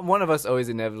and one of us always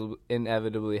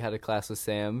inevitably had a class with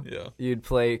Sam. Yeah, you'd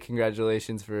play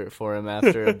congratulations for him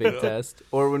after a big test,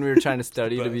 or when we were trying to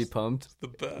study to be pumped. It's the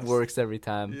best. Works every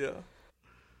time.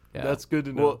 Yeah, that's good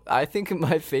to know. Well, I think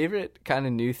my favorite kind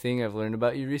of new thing I've learned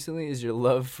about you recently is your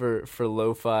love for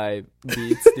lo-fi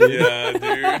beats, dude. Yeah,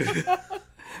 dude.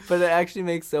 But it actually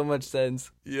makes so much sense.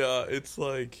 Yeah, it's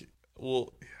like,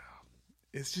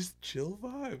 it's just chill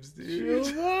vibes, dude.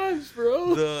 Chill vibes,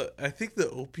 bro. I think the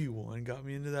OP1 got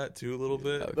me into that too a little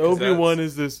bit. The OP1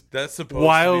 is this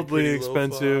wildly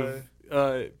expensive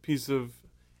piece of.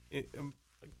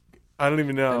 I don't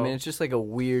even know. I mean, it's just like a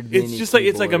weird. It's just like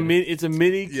keyboard. It's a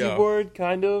MIDI keyboard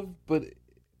kind of, but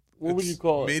what would you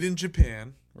call it? Made in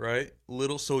Japan, right?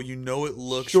 Little, so it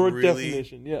looks short really,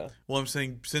 definition. Yeah. Well, I'm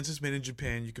saying since it's made in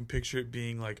Japan, you can picture it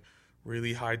being like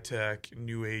really high tech,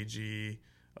 new agey.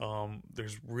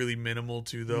 There's really minimal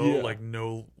too, though, like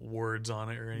no words on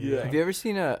it or anything. Yeah. Have you ever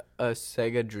seen a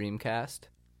Sega Dreamcast?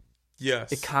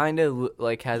 Yes. It kind of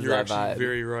like has You're that vibe. You're actually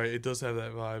very right. It does have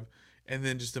that vibe. And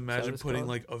then just imagine putting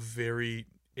like a very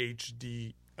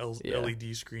HD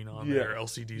LED screen on there,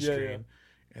 LCD screen,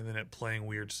 and then it playing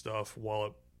weird stuff while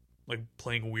it, like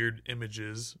playing weird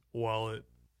images while it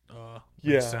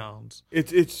sounds.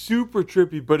 It's super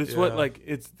trippy, but it's what like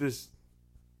it's this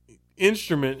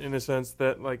instrument in a sense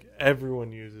that like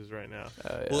everyone uses right now.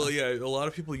 Yeah. Well, yeah, a lot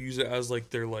of people use it as like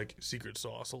their like secret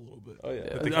sauce a little bit. Oh yeah,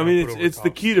 That they I kinda mean put over it's the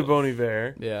top key to stuff. Bon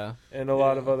Iver Yeah. and a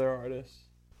lot of other artists.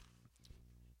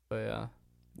 But yeah.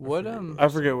 What I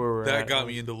forget where we're at. That got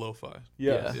me into lo-fi.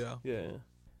 Yeah. Yeah. Yeah.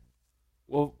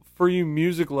 Well, for you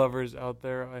music lovers out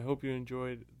there, I hope you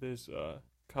enjoyed this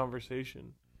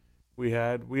conversation we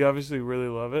had. We obviously really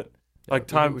love it. Like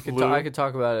time flew. I could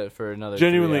talk about it for another.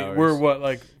 Genuinely, 3 hours. we're what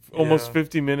like almost Yeah.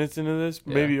 50 minutes into this,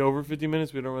 Yeah. maybe over 50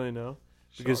 minutes. We don't really know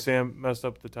because Shocking. Sam messed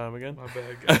up the time again. My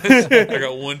bad, guys. I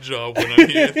got one job when I'm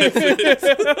here. That's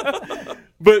it.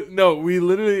 But no, we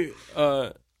literally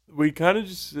we kind of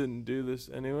just didn't do this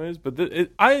anyways. But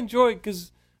I enjoy it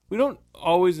because we don't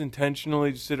always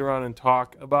intentionally just sit around and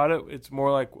talk about it. It's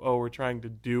more like, oh, we're trying to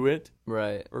do it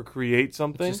right. or create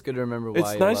something. It's just good to remember why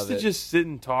It's you nice love to it. just sit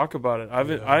and talk about it.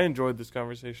 Yeah. I enjoyed this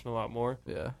conversation a lot more.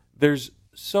 Yeah. There's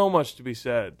so much to be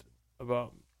said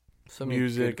about So many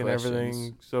music good and questions.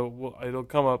 everything. So it'll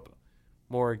come up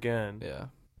more again. Yeah.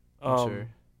 I'm sure.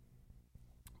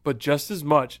 But just as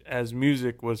much as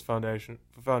music was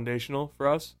foundational for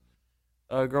us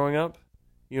growing up,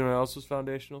 you know what else was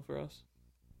foundational for us?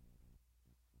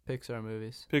 Pixar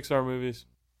movies. Pixar movies.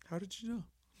 How did you know?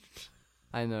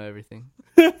 I know everything.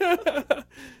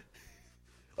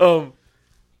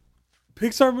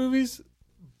 Pixar movies,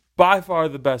 by far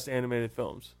the best animated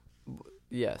films,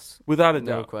 Yes. without a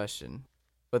No doubt. question.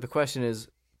 But the question is,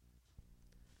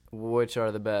 which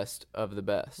are the best of the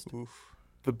best? Oof.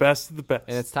 The best of the best.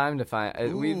 And it's time to find.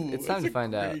 It's time that's to a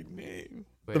find out. great name.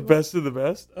 Wait, the what? best of the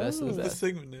best. Best of the What's the best.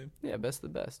 segment name? Yeah, best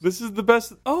of the best. This is the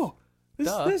best. Oh,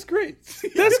 Duh. that's great.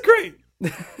 That's great.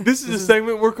 This is a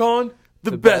segment we're calling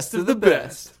the best of the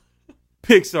best.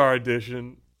 Pixar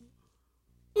edition.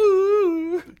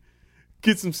 Ooh.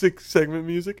 Get some sick segment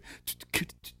music.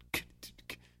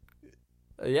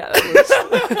 Yeah,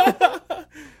 that works.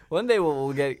 One day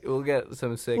we'll get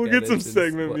some sick. We'll get some edits and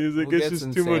segment we'll music. get It's just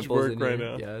some too much samples work in right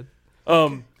here. now. Yeah.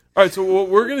 All right, so what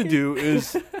we're gonna do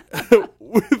is,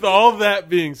 with all that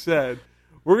being said,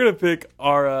 we're gonna pick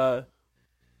our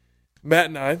Matt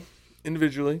and I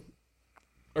individually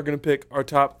are gonna pick our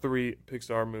top 3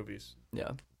 Pixar movies,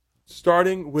 Yeah.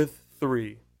 starting with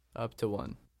 3. Up to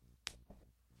 1.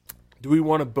 Do we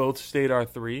want to both state our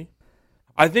 3?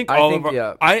 I think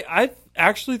yeah. I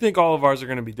actually think all of ours are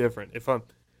gonna be different. If I'm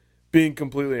being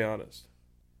completely honest,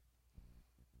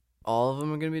 All of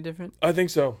them are gonna be different. I think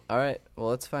so. All right. Well,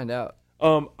 let's find out.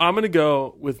 I'm gonna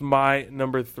go with my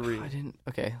number 3. I didn't.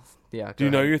 Okay. Yeah. Do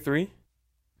you know your 3?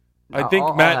 I No, think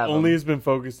I'll Matt have only them. has been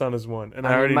focused on his one, and I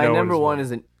I mean, already my know number his one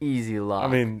is an easy lock. I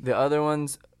mean- the other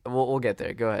ones, we'll get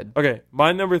there. Go ahead. Okay,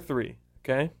 my number 3.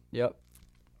 Okay, Yep.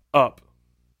 Up.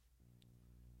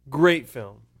 Great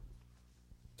film.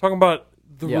 Talking about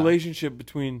the Yeah. relationship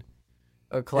between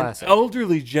A classic. an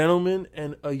elderly gentleman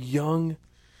and a young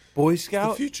Boy The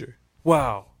Scout. future.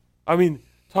 Wow. I mean,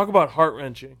 talk about heart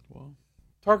wrenching. Wow.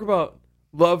 Talk about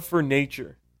love for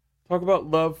nature. Talk about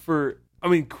love for,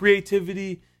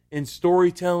 creativity and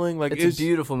storytelling. Like it's a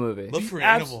beautiful movie. Love for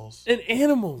abs- animals. And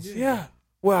animals, Yeah. yeah.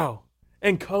 Wow.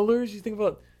 And colors, you think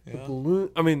about the Yeah.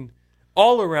 balloon.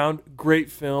 All around,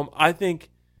 great film. I think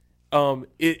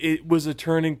it was a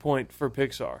turning point for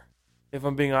Pixar, if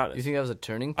I'm being honest. You think that was a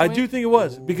turning I point? do think it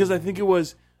was, because I think it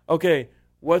was, okay,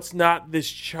 what's not this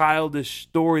childish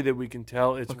story that we can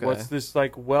tell? It's Okay. what's this,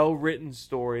 like, well-written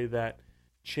story that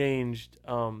changed,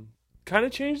 kind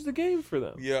of changed the game for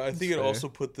them. Yeah, I think it fair. also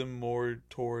put them more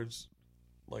towards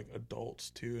like adults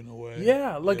too, in a way.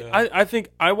 Yeah, like Yeah. I think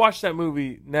I watched that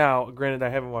movie now. Granted, I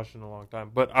haven't watched it in a long time,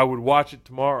 but I would watch it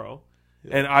tomorrow,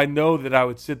 Yeah. and I know that I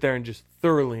would sit there and just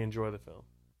thoroughly enjoy the film.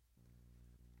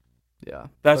 Yeah.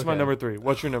 That's my Okay. number 3.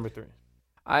 What's your number 3?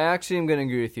 I actually am gonna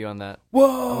agree with you on that.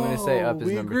 Whoa! I'm gonna say Up is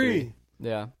we number agree. 3.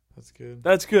 Yeah. That's good.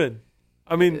 That's good.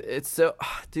 I mean, It's so,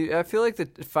 dude. I feel like the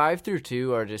 5 through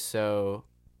 2 are just so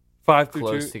 5 through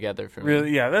close 2. together for me.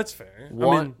 Really? Yeah, that's fair.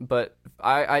 One, I mean, but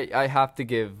I have to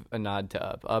give a nod to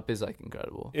Up. Up is like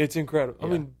incredible. it's incredible.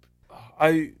 Yeah.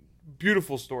 I mean,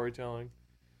 beautiful storytelling.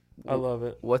 I love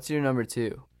it. What's your number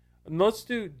 2? And let's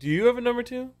do you have a number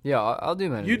 2? Yeah, I'll do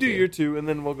my number You do 2. your 2, and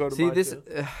then we'll go to See, my this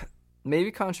 2.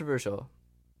 maybe controversial.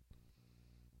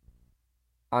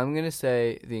 I'm gonna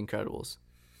say The Incredibles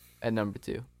at number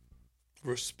 2.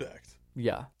 Respect.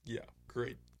 Yeah, Yeah,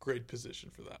 great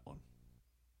position for that one.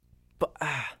 but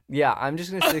yeah, I'm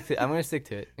just gonna stick to. I'm gonna stick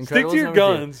to it. Stick Incredibles to your number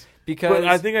 2, guns, because but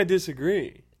I think I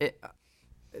disagree.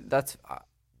 that's.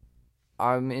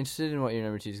 I'm interested in what your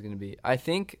number 2 is gonna be. I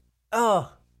think.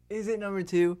 Is it number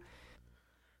 2?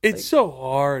 It's so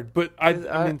hard, but I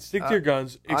mean, stick to your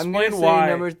guns. I'm gonna Explain say why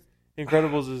number.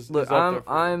 Incredibles is Look, up there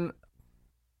for you.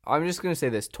 I'm just gonna say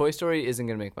this: Toy Story isn't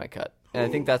gonna make my cut, and I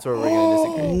think that's where we're gonna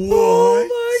disagree. What?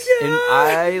 Oh my And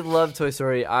god! I love Toy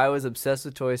Story. I was obsessed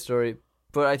with Toy Story,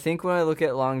 but I think when I look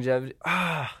at longevity,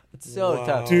 it's so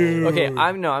tough. Dude. Okay,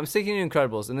 I'm sticking to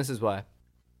Incredibles, and this is why.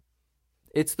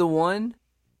 It's the one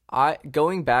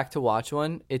going back to watch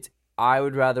one. I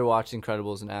would rather watch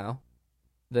Incredibles now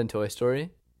than Toy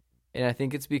Story, and I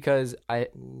think it's because and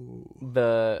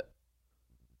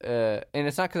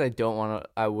it's not because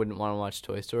I wouldn't want to watch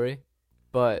Toy Story,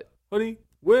 but Honey,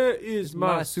 where is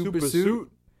my super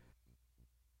suit?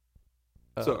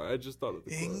 Sorry, I just thought of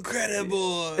the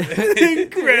Incredible.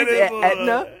 Incredible.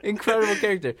 Etna, incredible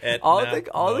character. Etna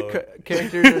all the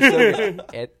characters are so good.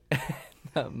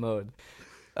 Etna mode.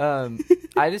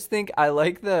 I just think I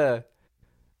like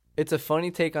it's a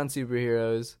funny take on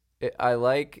superheroes. I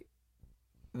like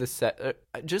the set,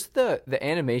 just the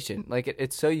animation. Like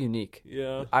it's so unique.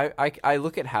 Yeah. I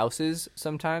look at houses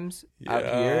sometimes out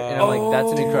here, and I'm like,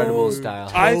 that's an incredible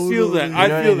style. I feel that. You I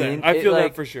know feel what I that. mean? I feel It,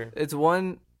 that for sure. It's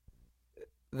one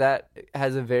that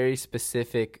has a very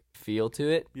specific feel to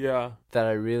it Yeah. that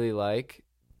I really like.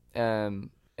 And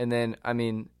then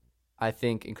I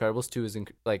think Incredibles 2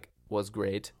 was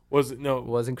great. Was it? No.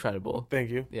 Was incredible. Thank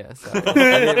you. Yeah, sorry. I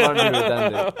didn't want to be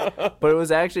redundant. But it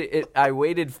was actually I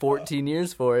waited 14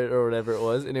 years for it or whatever it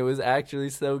was, and it was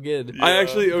actually so good. I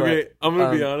actually But, I'm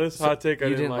gonna be honest. Hot take. I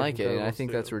you didn't like it, and I Incredibles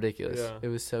think 2. that's ridiculous. Yeah. It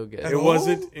was so good. It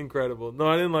wasn't incredible. No,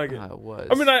 I didn't like it. It was.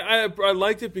 I mean, I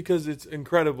liked it because it's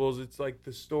Incredibles. It's like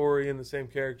the story and the same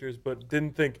characters, but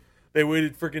didn't think they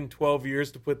waited freaking 12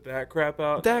 years to put that crap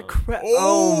out. That No. crap.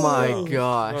 Oh my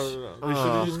gosh. No. They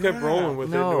should have just kept rolling with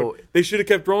No. it. They should have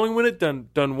kept rolling with it.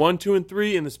 Done 1, 2, and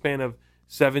 3 in the span of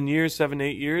 7 years, 7,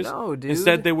 8 years. No, dude.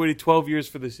 Instead, they waited 12 years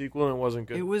for the sequel, and it wasn't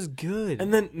good. It was good.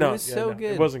 And then it was so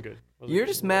good. It wasn't good. You're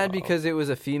just mad because it was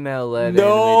a female-led.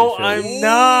 No, animated film. I'm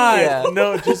not. Yeah.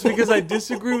 No, just because I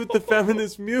disagree with the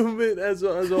feminist movement as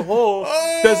a whole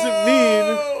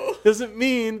doesn't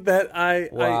mean that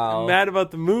I'm mad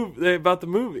about the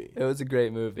movie. It was a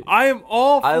great movie. I am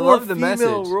all for I love the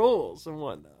female message. roles and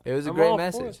whatnot. It was a I'm great all for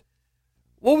message. it.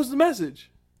 What was the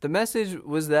message? The message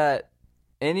was that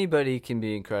anybody can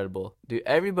be incredible. Dude,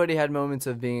 everybody had moments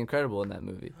of being incredible in that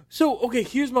movie. So okay,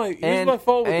 here's my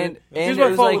fault with and, it. And Here's it my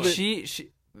was fault like with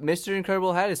it. Mr.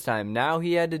 Incredible had his time. Now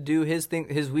he had to do his thing,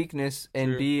 his weakness,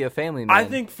 and be a family man. I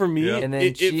think for me, and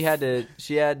then she had to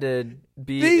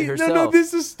be herself. No,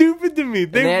 this is stupid to me.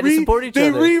 They had to support each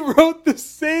other. They rewrote the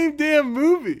same damn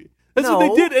movie. That's what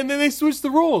they did, and then they switched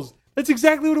the roles. That's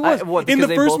exactly what it was. In the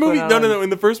first movie, no. In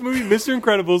the first movie, Mr.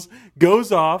 Incredibles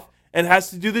goes off and has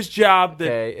to do this job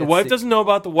that the wife doesn't know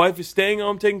about. The wife is staying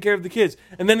home taking care of the kids.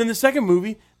 And then in the second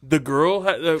movie, the girl,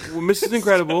 Mrs.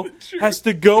 Incredible, has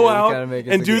to go out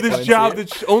and do this job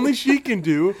that only she can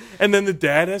do. And then the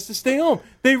dad has to stay home.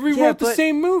 They rewrote the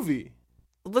same movie.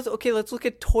 Let's look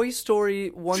at Toy Story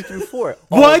 1 through 4.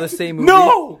 What? All the same movie.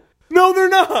 No, they're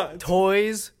not.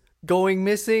 Toys going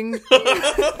missing.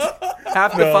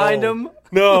 Have to find them.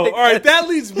 No, all right, that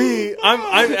leads me. I'm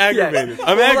aggravated.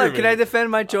 I'm aggravated. Can I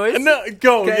defend my choice? No,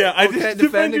 go. I can I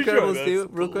defend Incredibles 2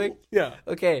 real quick? Yeah.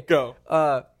 Okay. Go.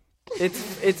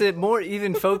 It's a more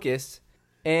even focus,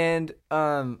 and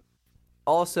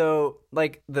also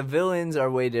like the villains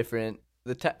are way different.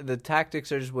 The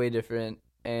tactics are just way different,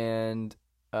 and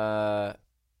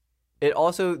it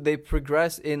also they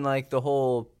progress in like the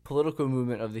whole political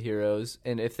movement of the heroes,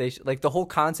 and if they like the whole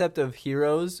concept of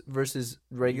heroes versus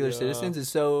regular citizens is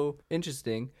so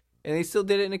interesting, and they still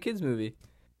did it in a kids movie.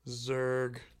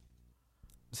 Zurg.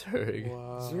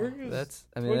 Wow. Zurg is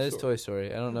that is Toy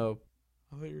Story. I don't know.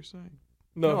 I thought you were saying.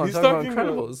 No, he's talking about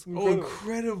Incredibles.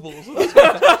 Incredibles.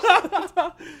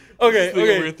 Okay.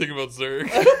 We're thinking about Zurg.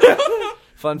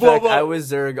 Fun fact, I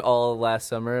was Zurg all last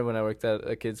summer when I worked at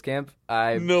a kids camp.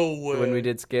 No way. When we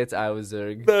did skits, I was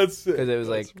Zurg. That's it. Because it was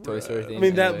like Toy Story themed. I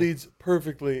mean, that leads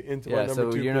perfectly into my number 2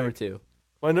 so you're pick. number 2.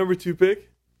 My number 2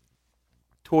 pick?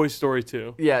 Toy Story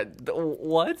 2. Yeah,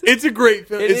 what? It's a great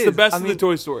film. It's the best I of mean, the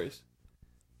Toy Stories.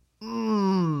 Yeah.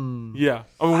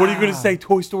 I mean, what are you going to say?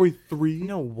 Toy Story 3?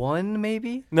 No, 1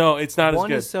 maybe? No, it's not as good.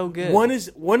 1 is so good. One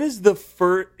is the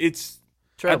first. It's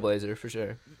Trailblazer for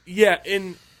sure. Yeah,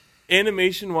 in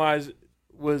animation wise,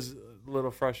 was a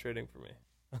little frustrating for me.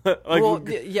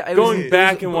 Going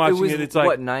back and watching it, it's like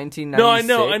what 1996. No, I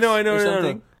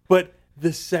know. No. But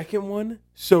the second one,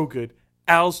 so good.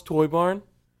 Al's Toy Barn,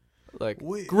 like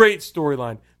great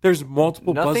storyline. There's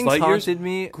multiple nothing's Buzz Lightyears. haunted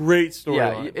me. Great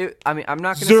storyline. Yeah, I'm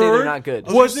not going to say they're not good.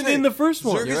 Wasn't in the first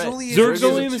one. Zurg's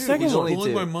only in the second He's one.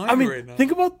 blowing my mind right now.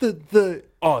 Think about the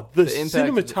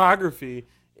cinematography.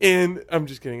 And I'm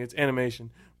just kidding. It's animation.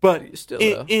 But Still,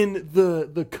 in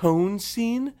the cone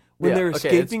scene when they're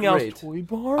escaping Al's toy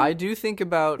barn, I do think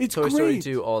about Toy Story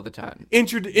 2 all the time.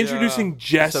 Introducing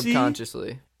Jesse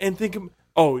subconsciously, and think of,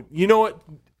 oh, you know what?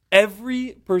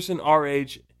 Every person our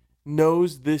age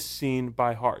knows this scene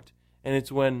by heart, and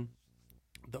it's when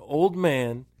the old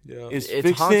man is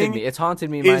fixing. It's haunted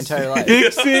me my entire life.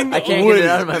 Fixing I can't Woody. get it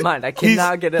out of my mind. I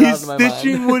cannot get it out of my mind. He's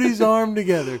stitching Woody's arm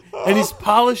together, and he's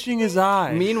polishing his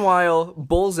eye. Meanwhile,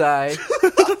 Bullseye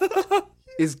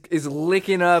is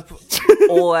licking up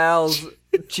old Al's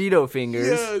Cheeto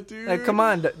fingers. Yeah, dude. Like, come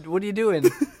on, what are you doing?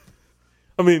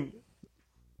 I mean,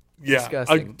 yeah.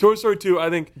 Disgusting. Toy Story 2, I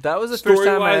think That was the first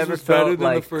time I ever felt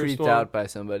like first creeped one. out by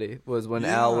somebody. Was when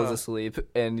Al was asleep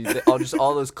and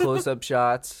all those close-up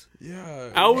shots. Yeah.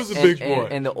 Al was a big boy.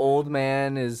 And the old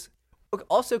man is. Okay,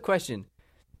 also, question.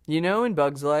 You know, in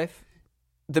Bug's Life,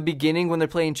 the beginning when they're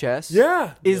playing chess.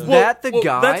 Yeah. Is that the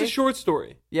guy? That's a short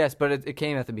story. Yes, but it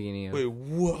came at the beginning of. Wait,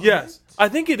 what? Yes, I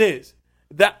think it is.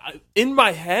 That in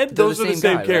my head, They're those the are the same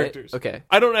same guy, characters. right? Okay.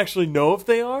 I don't actually know if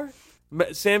they are.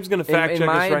 Sam's gonna fact check us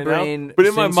my right brain, now. But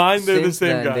in my since- mind, they're the since same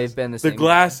then, guys. they've been the same The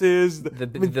glasses,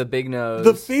 the big nose,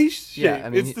 the face shape. Yeah, I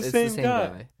mean, it's the same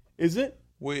guy. Is it?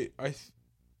 Wait,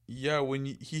 when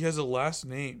he has a last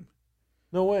name.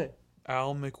 No way.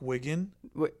 Al McWiggin.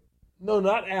 Wait, No,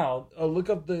 not Al. Look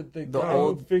up the guy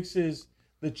old- who fixes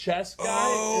the chess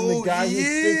guy and the guy who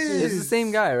fixes. it's the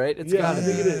same guy, right? It's Yeah, gotta I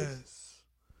think be. it is.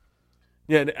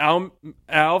 Yeah, and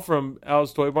Al from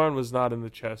Al's Toy Barn was not in the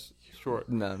chess short.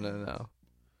 No.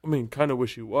 I mean, kind of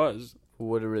wish he was.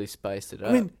 Would have really spiced it up.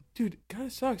 I mean, dude, kind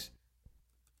of sucks.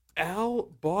 Al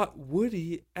bought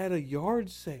Woody at a yard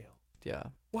sale. yeah.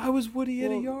 Why was Woody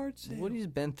at a Well, yard sale? Woody's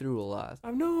been through a lot.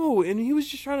 I know, and he was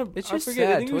just trying to. It's I just forget,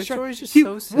 I sad. think he Toy was trying- Story's just he-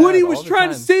 so sad Woody all was the trying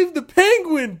to time. save the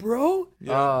penguin, bro.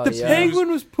 Yeah. The penguin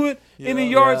was put in a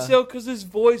yard Yeah. sale because his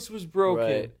voice was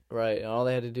broken. Right. And all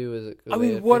they had to do was. I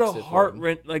mean, what a heart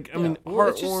rent! Like, I mean, Well,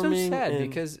 it's just so heartwarming. sad and-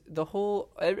 because the whole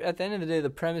at the end of the day, the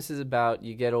premise is about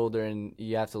you get older and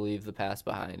you have to leave the past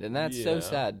behind, and that's so Yeah.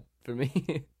 sad for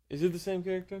me. Is it the same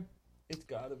character? It's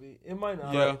gotta be. It might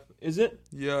not. Yeah. Is it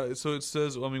Yeah, so it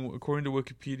says, I mean, according to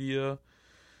Wikipedia,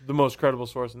 the most credible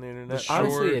source on the the internet? short,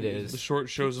 Honestly, it is. The short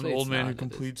shows an Honestly, old it's man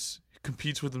not. who It is.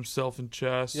 competes with himself in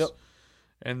chess. Yep.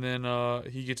 And then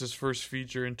he gets his first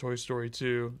feature in Toy Story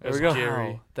 2 There as we go.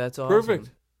 Gary. Wow, that's awesome.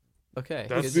 Perfect. Okay,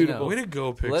 That's good to know. beautiful. Way to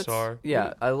go, Let's- Pixar.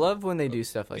 Yeah, I love when they do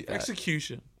stuff like The that.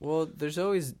 execution. Well, there's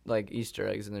always like Easter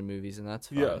eggs in their movies, and that's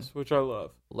fun. Yes, which I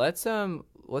love.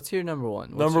 Let's hear number one.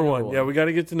 What's Number your one. Yeah, we got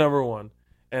to get to number one,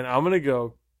 and I'm gonna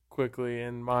go quickly.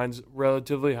 And mine's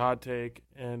relatively hot take,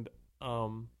 and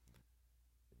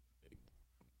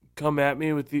come at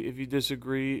me with if you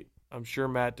disagree. I'm sure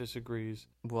Matt disagrees.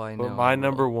 Well, I know. But my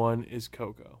number one is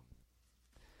Coco.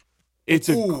 It's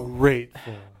a great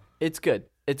film. It's good.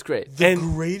 It's great. The And-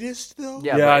 greatest, though?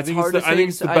 Yeah, Yeah, but I it's think hard it's to I say think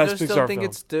it's the best I just Pixar don't think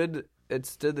film. it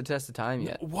stood the test of time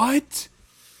yet. What?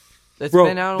 It's Bro,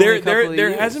 been out only a couple of there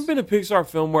years. hasn't been a Pixar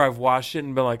film where I've watched it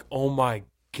and been like, oh my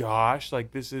gosh,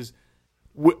 like this is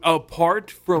apart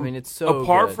from it's so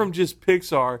apart good. from just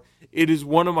Pixar, it is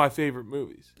one of my favorite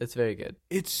movies. It's very good.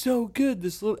 It's so good.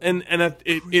 This little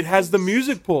it has the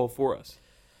music pull for us,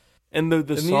 and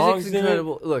the songs music's in it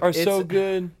incredible. Look, are so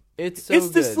good. It's so It's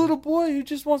good. this little boy who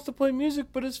just wants to play music,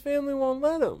 but his family won't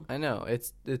let him. I know.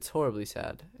 It's horribly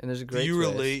sad, and there's a great. Do you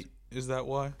twist. relate? Is that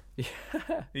why? Yeah.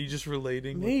 Are you just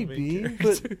relating? with the Maybe, main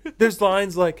but character? there's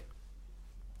lines like,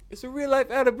 "It's a real life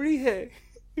Adabrije,"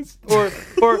 or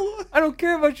 "I don't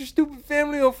care about your stupid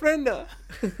family ofrenda."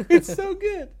 It's so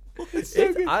good. It's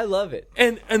so good. I love it.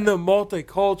 And the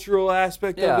multicultural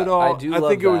aspect Yeah, of it all. I do I love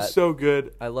think it was that. so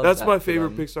good. I love That's that my for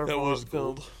favorite them. Pixar That was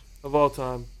film gold. of all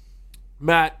time.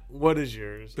 Matt, what is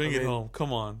yours? Bring it home.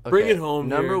 Come on. Bring Okay, it home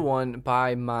Number here. one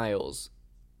by miles,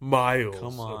 Miles,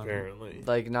 Come on. apparently.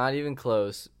 like not even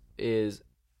close, is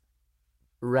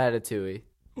Ratatouille,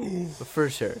 for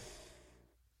sure.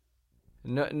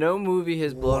 No movie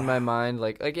has blown my mind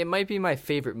like it might be my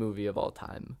favorite movie of all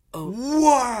time.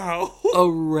 Wow. A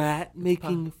rat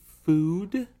making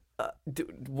food?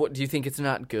 What do you think? It's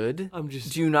not good? I'm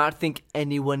just... Do you not think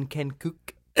anyone can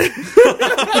cook?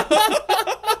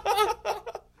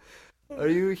 Are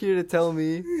you here to tell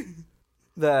me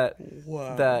that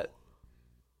Wow.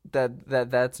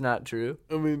 that's not true?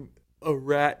 I mean, a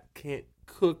rat can't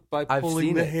cook by I've pulling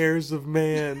seen the it. hairs of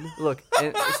man. Look,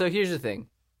 and so here's the thing.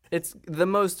 It's the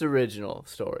most original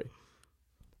story.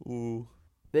 Ooh.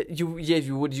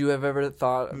 Would you have ever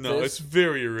thought of No, this? it's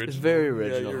very original. It's very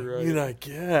original. Yeah, you're right. I mean, I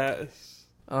guess.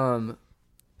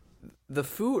 The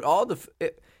food,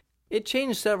 it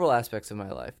changed several aspects of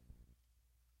my life.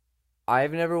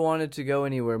 I've never wanted to go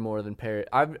anywhere more than Paris.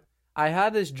 I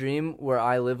had this dream where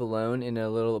I live alone in a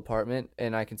little apartment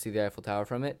and I can see the Eiffel Tower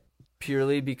from it,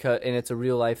 purely because, and it's a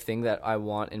real life thing that I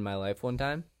want in my life one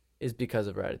time, is because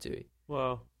of Ratatouille.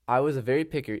 Wow. I was a very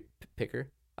picker.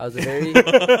 I was a very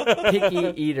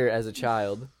picky eater as a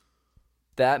child.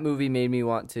 That movie made me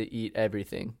want to eat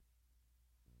everything,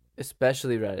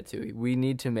 especially Ratatouille. We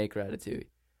need to make Ratatouille.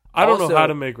 I don't know how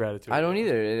to make Ratatouille. I don't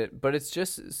either, but it's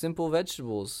just simple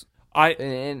vegetables.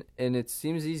 And it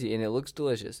seems easy, and it looks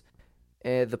delicious.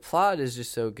 And the plot is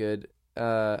just so good.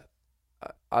 I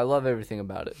love everything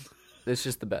about it. It's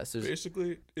just the best.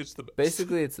 Basically, it's the best.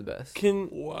 Basically, it's the best.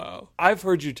 Wow. I've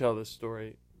heard you tell this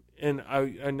story, and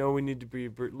I know we need to be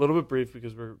a little bit brief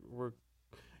because we're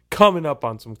coming up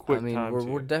on some quick times.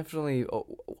 We're definitely,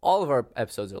 all of our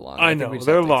episodes are long. I know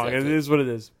they're long. It is what it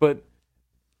is. But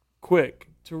quick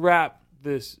to wrap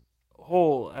this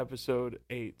whole episode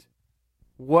 8.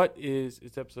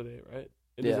 It's episode 8, right?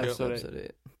 It is episode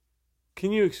 8.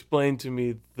 Can you explain to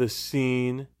me the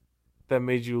scene that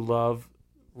made you love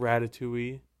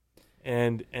Ratatouille?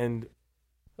 And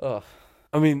I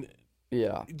mean,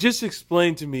 yeah. Just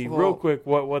explain to me real quick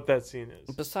what that scene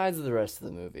is. Besides the rest of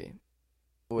the movie,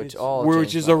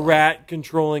 which is a rat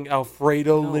controlling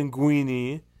Alfredo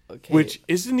Linguini, which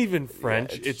isn't even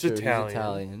French. Yeah, it's true. Italian. He's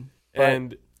Italian.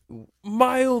 And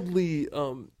mildly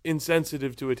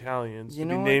insensitive to Italians to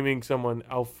be naming someone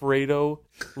Alfredo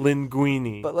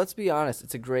Linguini. But let's be honest,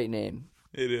 it's a great name.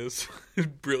 It is. It's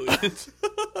brilliant.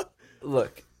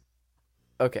 Look.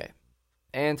 Okay.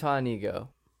 Anton Ego,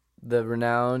 the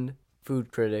renowned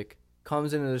food critic,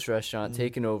 comes into this restaurant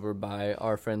taken over by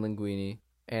our friend Linguini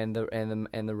and the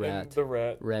rat. The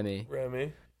rat. Remy.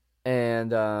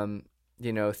 And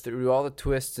through all the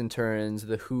twists and turns,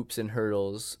 the hoops and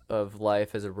hurdles of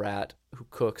life as a rat who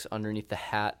cooks underneath the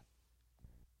hat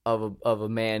of a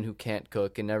man who can't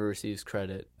cook and never receives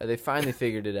credit, they finally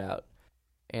figured it out.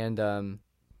 And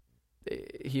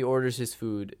he orders his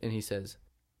food and he says,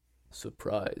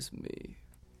 "Surprise me."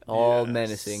 All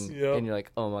menacing. Yep. And you're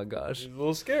like, oh my gosh. It's a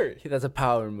little scary. That's a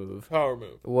power move. How are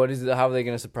they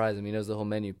going to surprise him? He knows the whole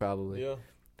menu probably. Yeah.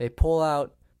 They pull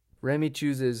out, Remy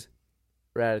chooses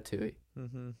Ratatouille.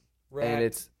 Mm-hmm. And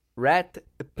it's Rat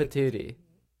Patootie.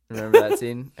 Remember that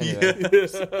scene? Anyway.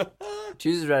 Yes.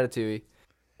 Chooses Ratatouille.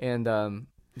 And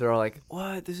they're all like,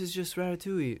 what? This is just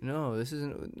Ratatouille. No, this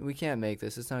isn't. We can't make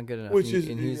this. It's not good enough.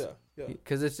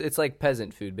 Because it's like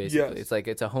peasant food, basically. Yes.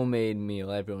 It's a homemade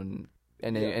meal.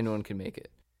 Anyone can make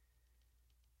it.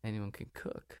 Anyone can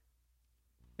cook.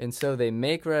 And so they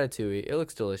make Ratatouille. It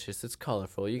looks delicious. It's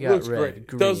colorful. You got red, great.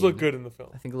 green. It does look good in the film.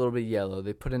 I think a little bit yellow.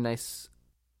 They put a nice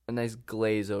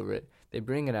glaze over it. They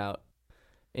bring it out.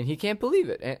 And he can't believe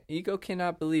it. And Ego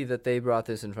cannot believe that they brought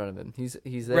this in front of him.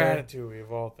 He's there. Ratatouille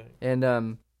of all things.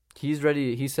 And he's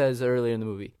ready. He says earlier in the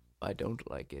movie, "I don't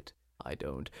like it. I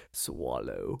don't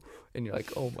swallow." And you're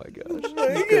like, oh my gosh. Oh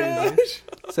my gosh.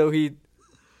 So he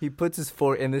puts his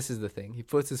fork, and this is the thing. He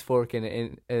puts his fork in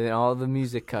it, and all the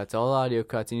music cuts, all the audio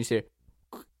cuts, and you hear.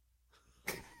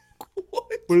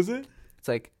 What is it? It's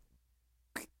like.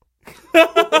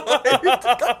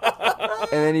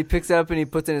 And then he picks it up and he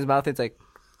puts it in his mouth, and it's like.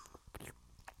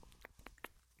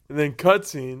 And then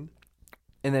cutscene.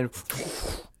 And then.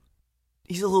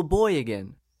 He's a little boy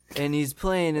again. And he's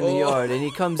playing in the yard, and he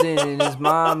comes in, and his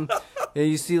mom. And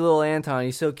you see little Anton,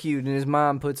 he's so cute, and his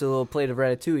mom puts a little plate of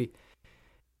Ratatouille.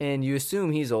 And you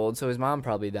assume he's old, so his mom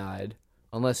probably died.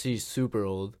 Unless he's super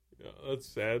old. Yeah, that's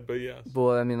sad, but yes.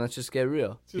 Boy, I mean, let's just get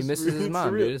real. He misses his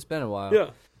mom, dude. It's been a while. Yeah.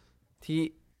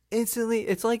 He instantly,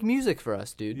 it's like music for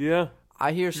us, dude. Yeah.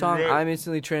 I hear a song, right. I'm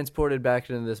instantly transported back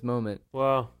into this moment.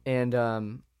 Wow. And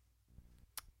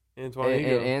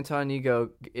Anton Ego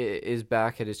is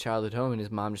back at his childhood home, and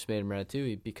his mom just made him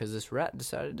Ratatouille because this rat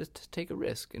decided to take a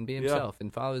risk and be himself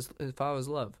and follow his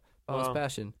love, follow his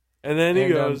passion. And then he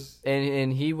goes...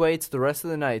 and he waits the rest of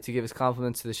the night to give his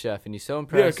compliments to the chef, and he's so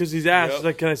impressed. Yeah, because he's asked, he's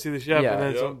like, can I see the chef? Yeah.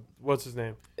 And then what's his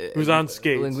name? Who's on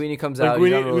skates. Linguini comes out,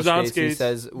 who's on skates. He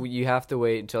says, you have to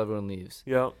wait until everyone leaves.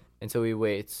 Yeah. And so he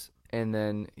waits, and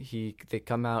then they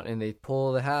come out, and they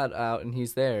pull the hat out, and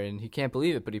he's there, and he can't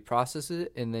believe it, but he processes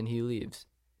it, and then he leaves.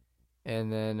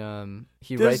 And then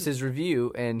he writes his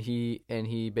review, and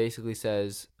he basically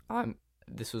says,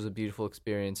 this was a beautiful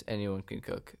experience. Anyone can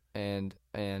cook, and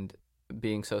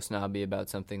being so snobby about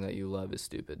something that you love is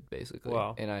stupid, basically.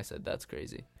 Wow. And I said, that's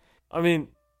crazy. I mean,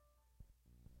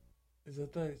 is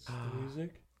that the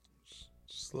music?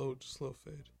 Slow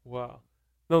fade. Wow.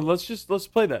 No, let's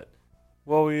play that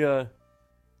while we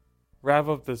wrap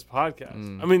up this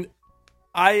podcast. I mean,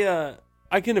 I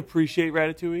can appreciate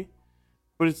Ratatouille,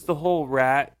 but it's the whole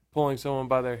rat pulling someone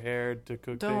by their hair to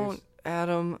cook Don't, things.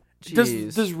 Adam.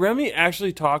 Jeez. Does Remy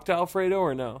actually talk to Alfredo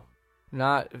or no?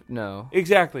 No.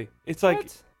 Exactly. It's like,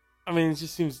 What? I mean, it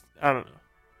just seems, I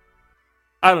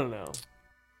don't know.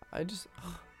 It's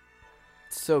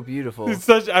so beautiful. It's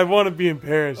I want to be in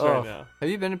Paris right now. Have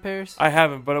you been to Paris? I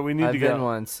haven't, but we need I've to go. been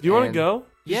once. Do you want to go?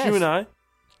 Yes. Just you and I?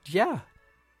 Yeah.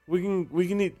 We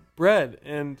can eat bread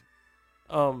and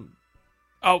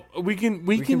we can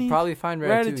eat probably find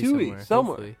ratatouille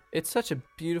somewhere. Hopefully. It's such a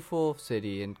beautiful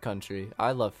city and country.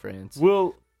 I love France.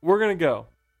 We're gonna go.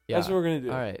 Yeah. That's what we're gonna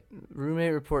do. All right,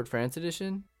 Roommate Report France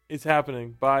edition. It's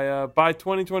happening by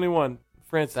 2021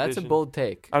 France That's edition. a bold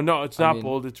take. No, it's not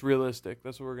bold. It's realistic.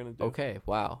 That's what we're gonna do. Okay.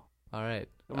 Wow. All right.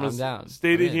 I'm down.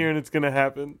 State it here, and it's gonna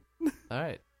happen. All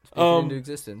right. Speak it into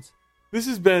existence. This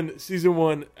has been season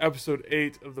 1, episode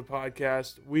 8 of the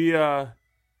podcast. We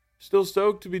still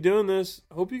stoked to be doing this.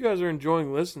 Hope you guys are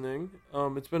enjoying listening.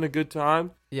 It's been a good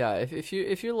time. Yeah. If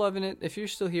you're loving it, if you're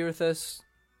still here with us,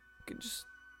 just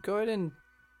go ahead and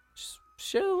just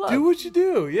share the love. Do what you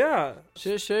do. Yeah.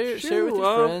 Share it with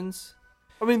your friends.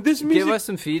 I mean, this music. Give us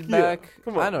some feedback. Yeah,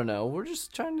 come on. I don't know. We're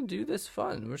just trying to do this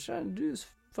fun. Do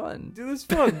this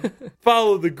fun.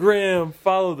 Follow the gram.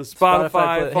 Follow the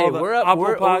Spotify. Hey, we're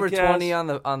over 20 on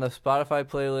the Spotify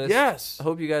playlist. Yes. I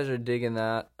hope you guys are digging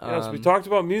that. Yes, we talked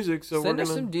about music, so send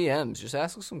us some DMs. Just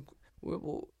ask us some.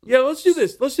 Yeah, let's do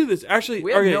this. Actually,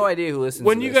 we have no idea who listens.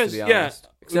 When to you this, guys, to be honest.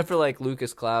 Except for like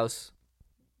Lucas Klaus.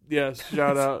 Yes,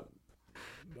 shout out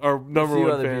our number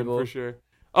one fan people. for sure.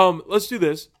 Let's do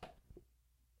this.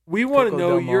 We want to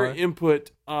know your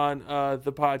input on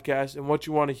the podcast and what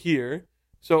you want to hear.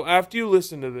 So after you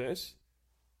listen to this,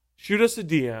 shoot us a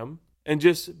DM and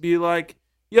just be like,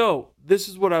 yo, this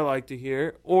is what I like to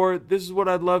hear, or this is what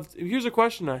I'd love to, here's a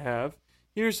question I have.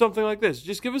 Here's something like this.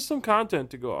 Just give us some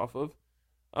content to go off of.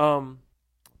 I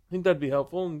think that'd be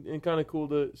helpful and kind of cool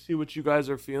to see what you guys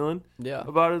are feeling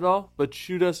about it all. But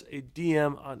shoot us a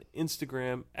DM on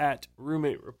Instagram at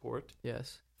Roommate Report.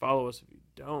 Yes. Follow us if you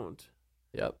don't.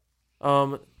 Yep.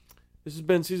 This has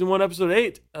been season 1, episode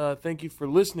 8. Thank you for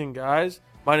listening, guys.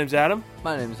 My name's Adam.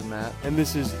 My name's Matt. And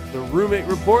this is the Roommate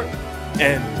Report.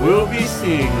 And we'll be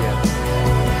seeing you.